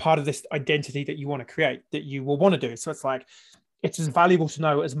are part of this identity that you want to create, that you will want to do. So it's like, it's as valuable to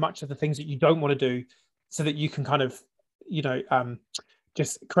know as much of the things that you don't want to do so that you can kind of,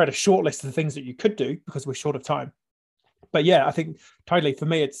 just create a short list of the things that you could do because we're short of time. But yeah, I think totally for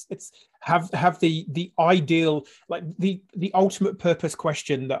me, it's have the ideal, like the ultimate purpose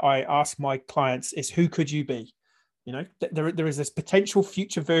question that I ask my clients is, who could you be? There is this potential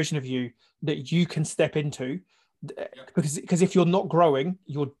future version of you that you can step into, because if you're not growing,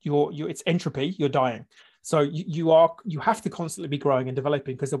 you're it's entropy, you're dying. So you have to constantly be growing and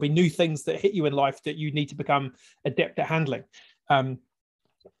developing, because there'll be new things that hit you in life that you need to become adept at handling.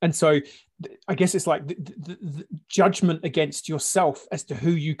 And so I guess it's like the judgment against yourself as to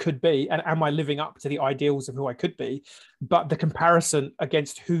who you could be, and am I living up to the ideals of who I could be, but the comparison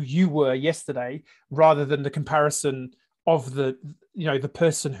against who you were yesterday, rather than the comparison of the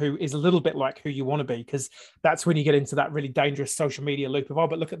person who is a little bit like who you want to be, because that's when you get into that really dangerous social media loop of, oh,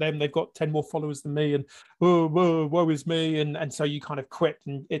 but look at them, they've got 10 more followers than me, and woe is me, and so you kind of quit,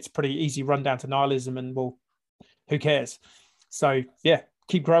 and it's pretty easy run down to nihilism, and well, who cares? So yeah,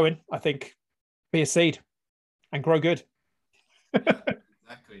 keep growing. I think be a seed and grow good.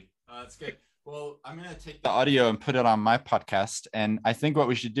 Exactly. That's good. Well, I'm going to take the audio and put it on my podcast. And I think what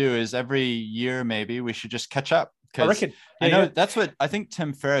we should do is every year, maybe we should just catch up. I reckon. I know that's what I think.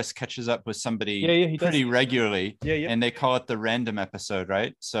 Tim Ferriss catches up with somebody pretty regularly. And they call it the random episode,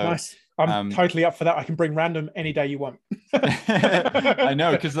 right? So nice. I'm totally up for that. I can bring random any day you want. I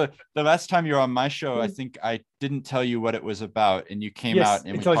know, because the last time you were on my show, I think I didn't tell you what it was about, and you came out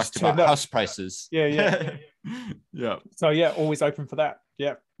and we talked about house prices. Yeah. So yeah, always open for that.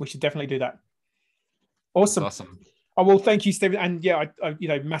 Yeah, we should definitely do that. Awesome. Oh, well, thank you, Stephen. And yeah,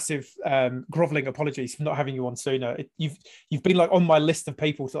 I massive groveling apologies for not having you on sooner. You've been like on my list of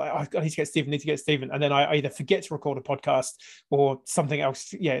people to like, I need to get Stephen. And then I either forget to record a podcast or something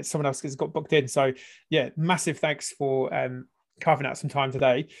else. Yeah, someone else has got booked in. So yeah, massive thanks for carving out some time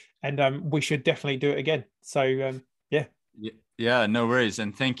today. And we should definitely do it again. So yeah. Yeah, no worries.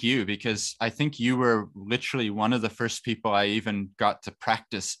 And thank you, because I think you were literally one of the first people I even got to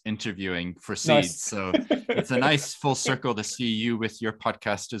practice interviewing for Seeds. Nice. So it's a nice full circle to see you with your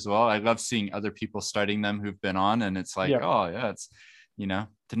podcast as well. I love seeing other people starting them who've been on, and it's like, oh yeah, it's, the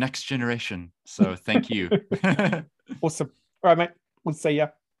next generation. So thank you. Awesome. All right, mate. We'll see ya.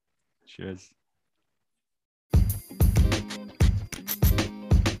 Cheers.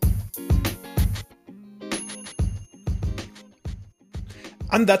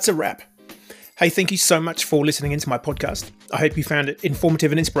 And that's a wrap. Hey, thank you so much for listening into my podcast. I hope you found it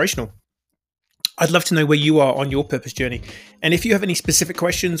informative and inspirational. I'd love to know where you are on your purpose journey. And if you have any specific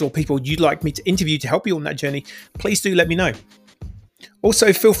questions or people you'd like me to interview to help you on that journey, please do let me know.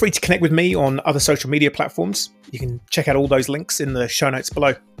 Also, feel free to connect with me on other social media platforms. You can check out all those links in the show notes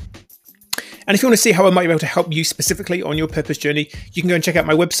below. And if you want to see how I might be able to help you specifically on your purpose journey, you can go and check out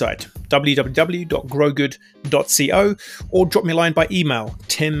my website, www.growgood.co, or drop me a line by email,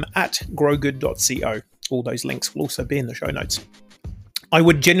 tim@growgood.co. All those links will also be in the show notes. I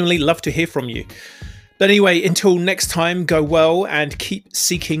would genuinely love to hear from you. But anyway, until next time, go well and keep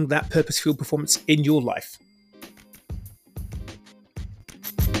seeking that purpose-filled performance in your life.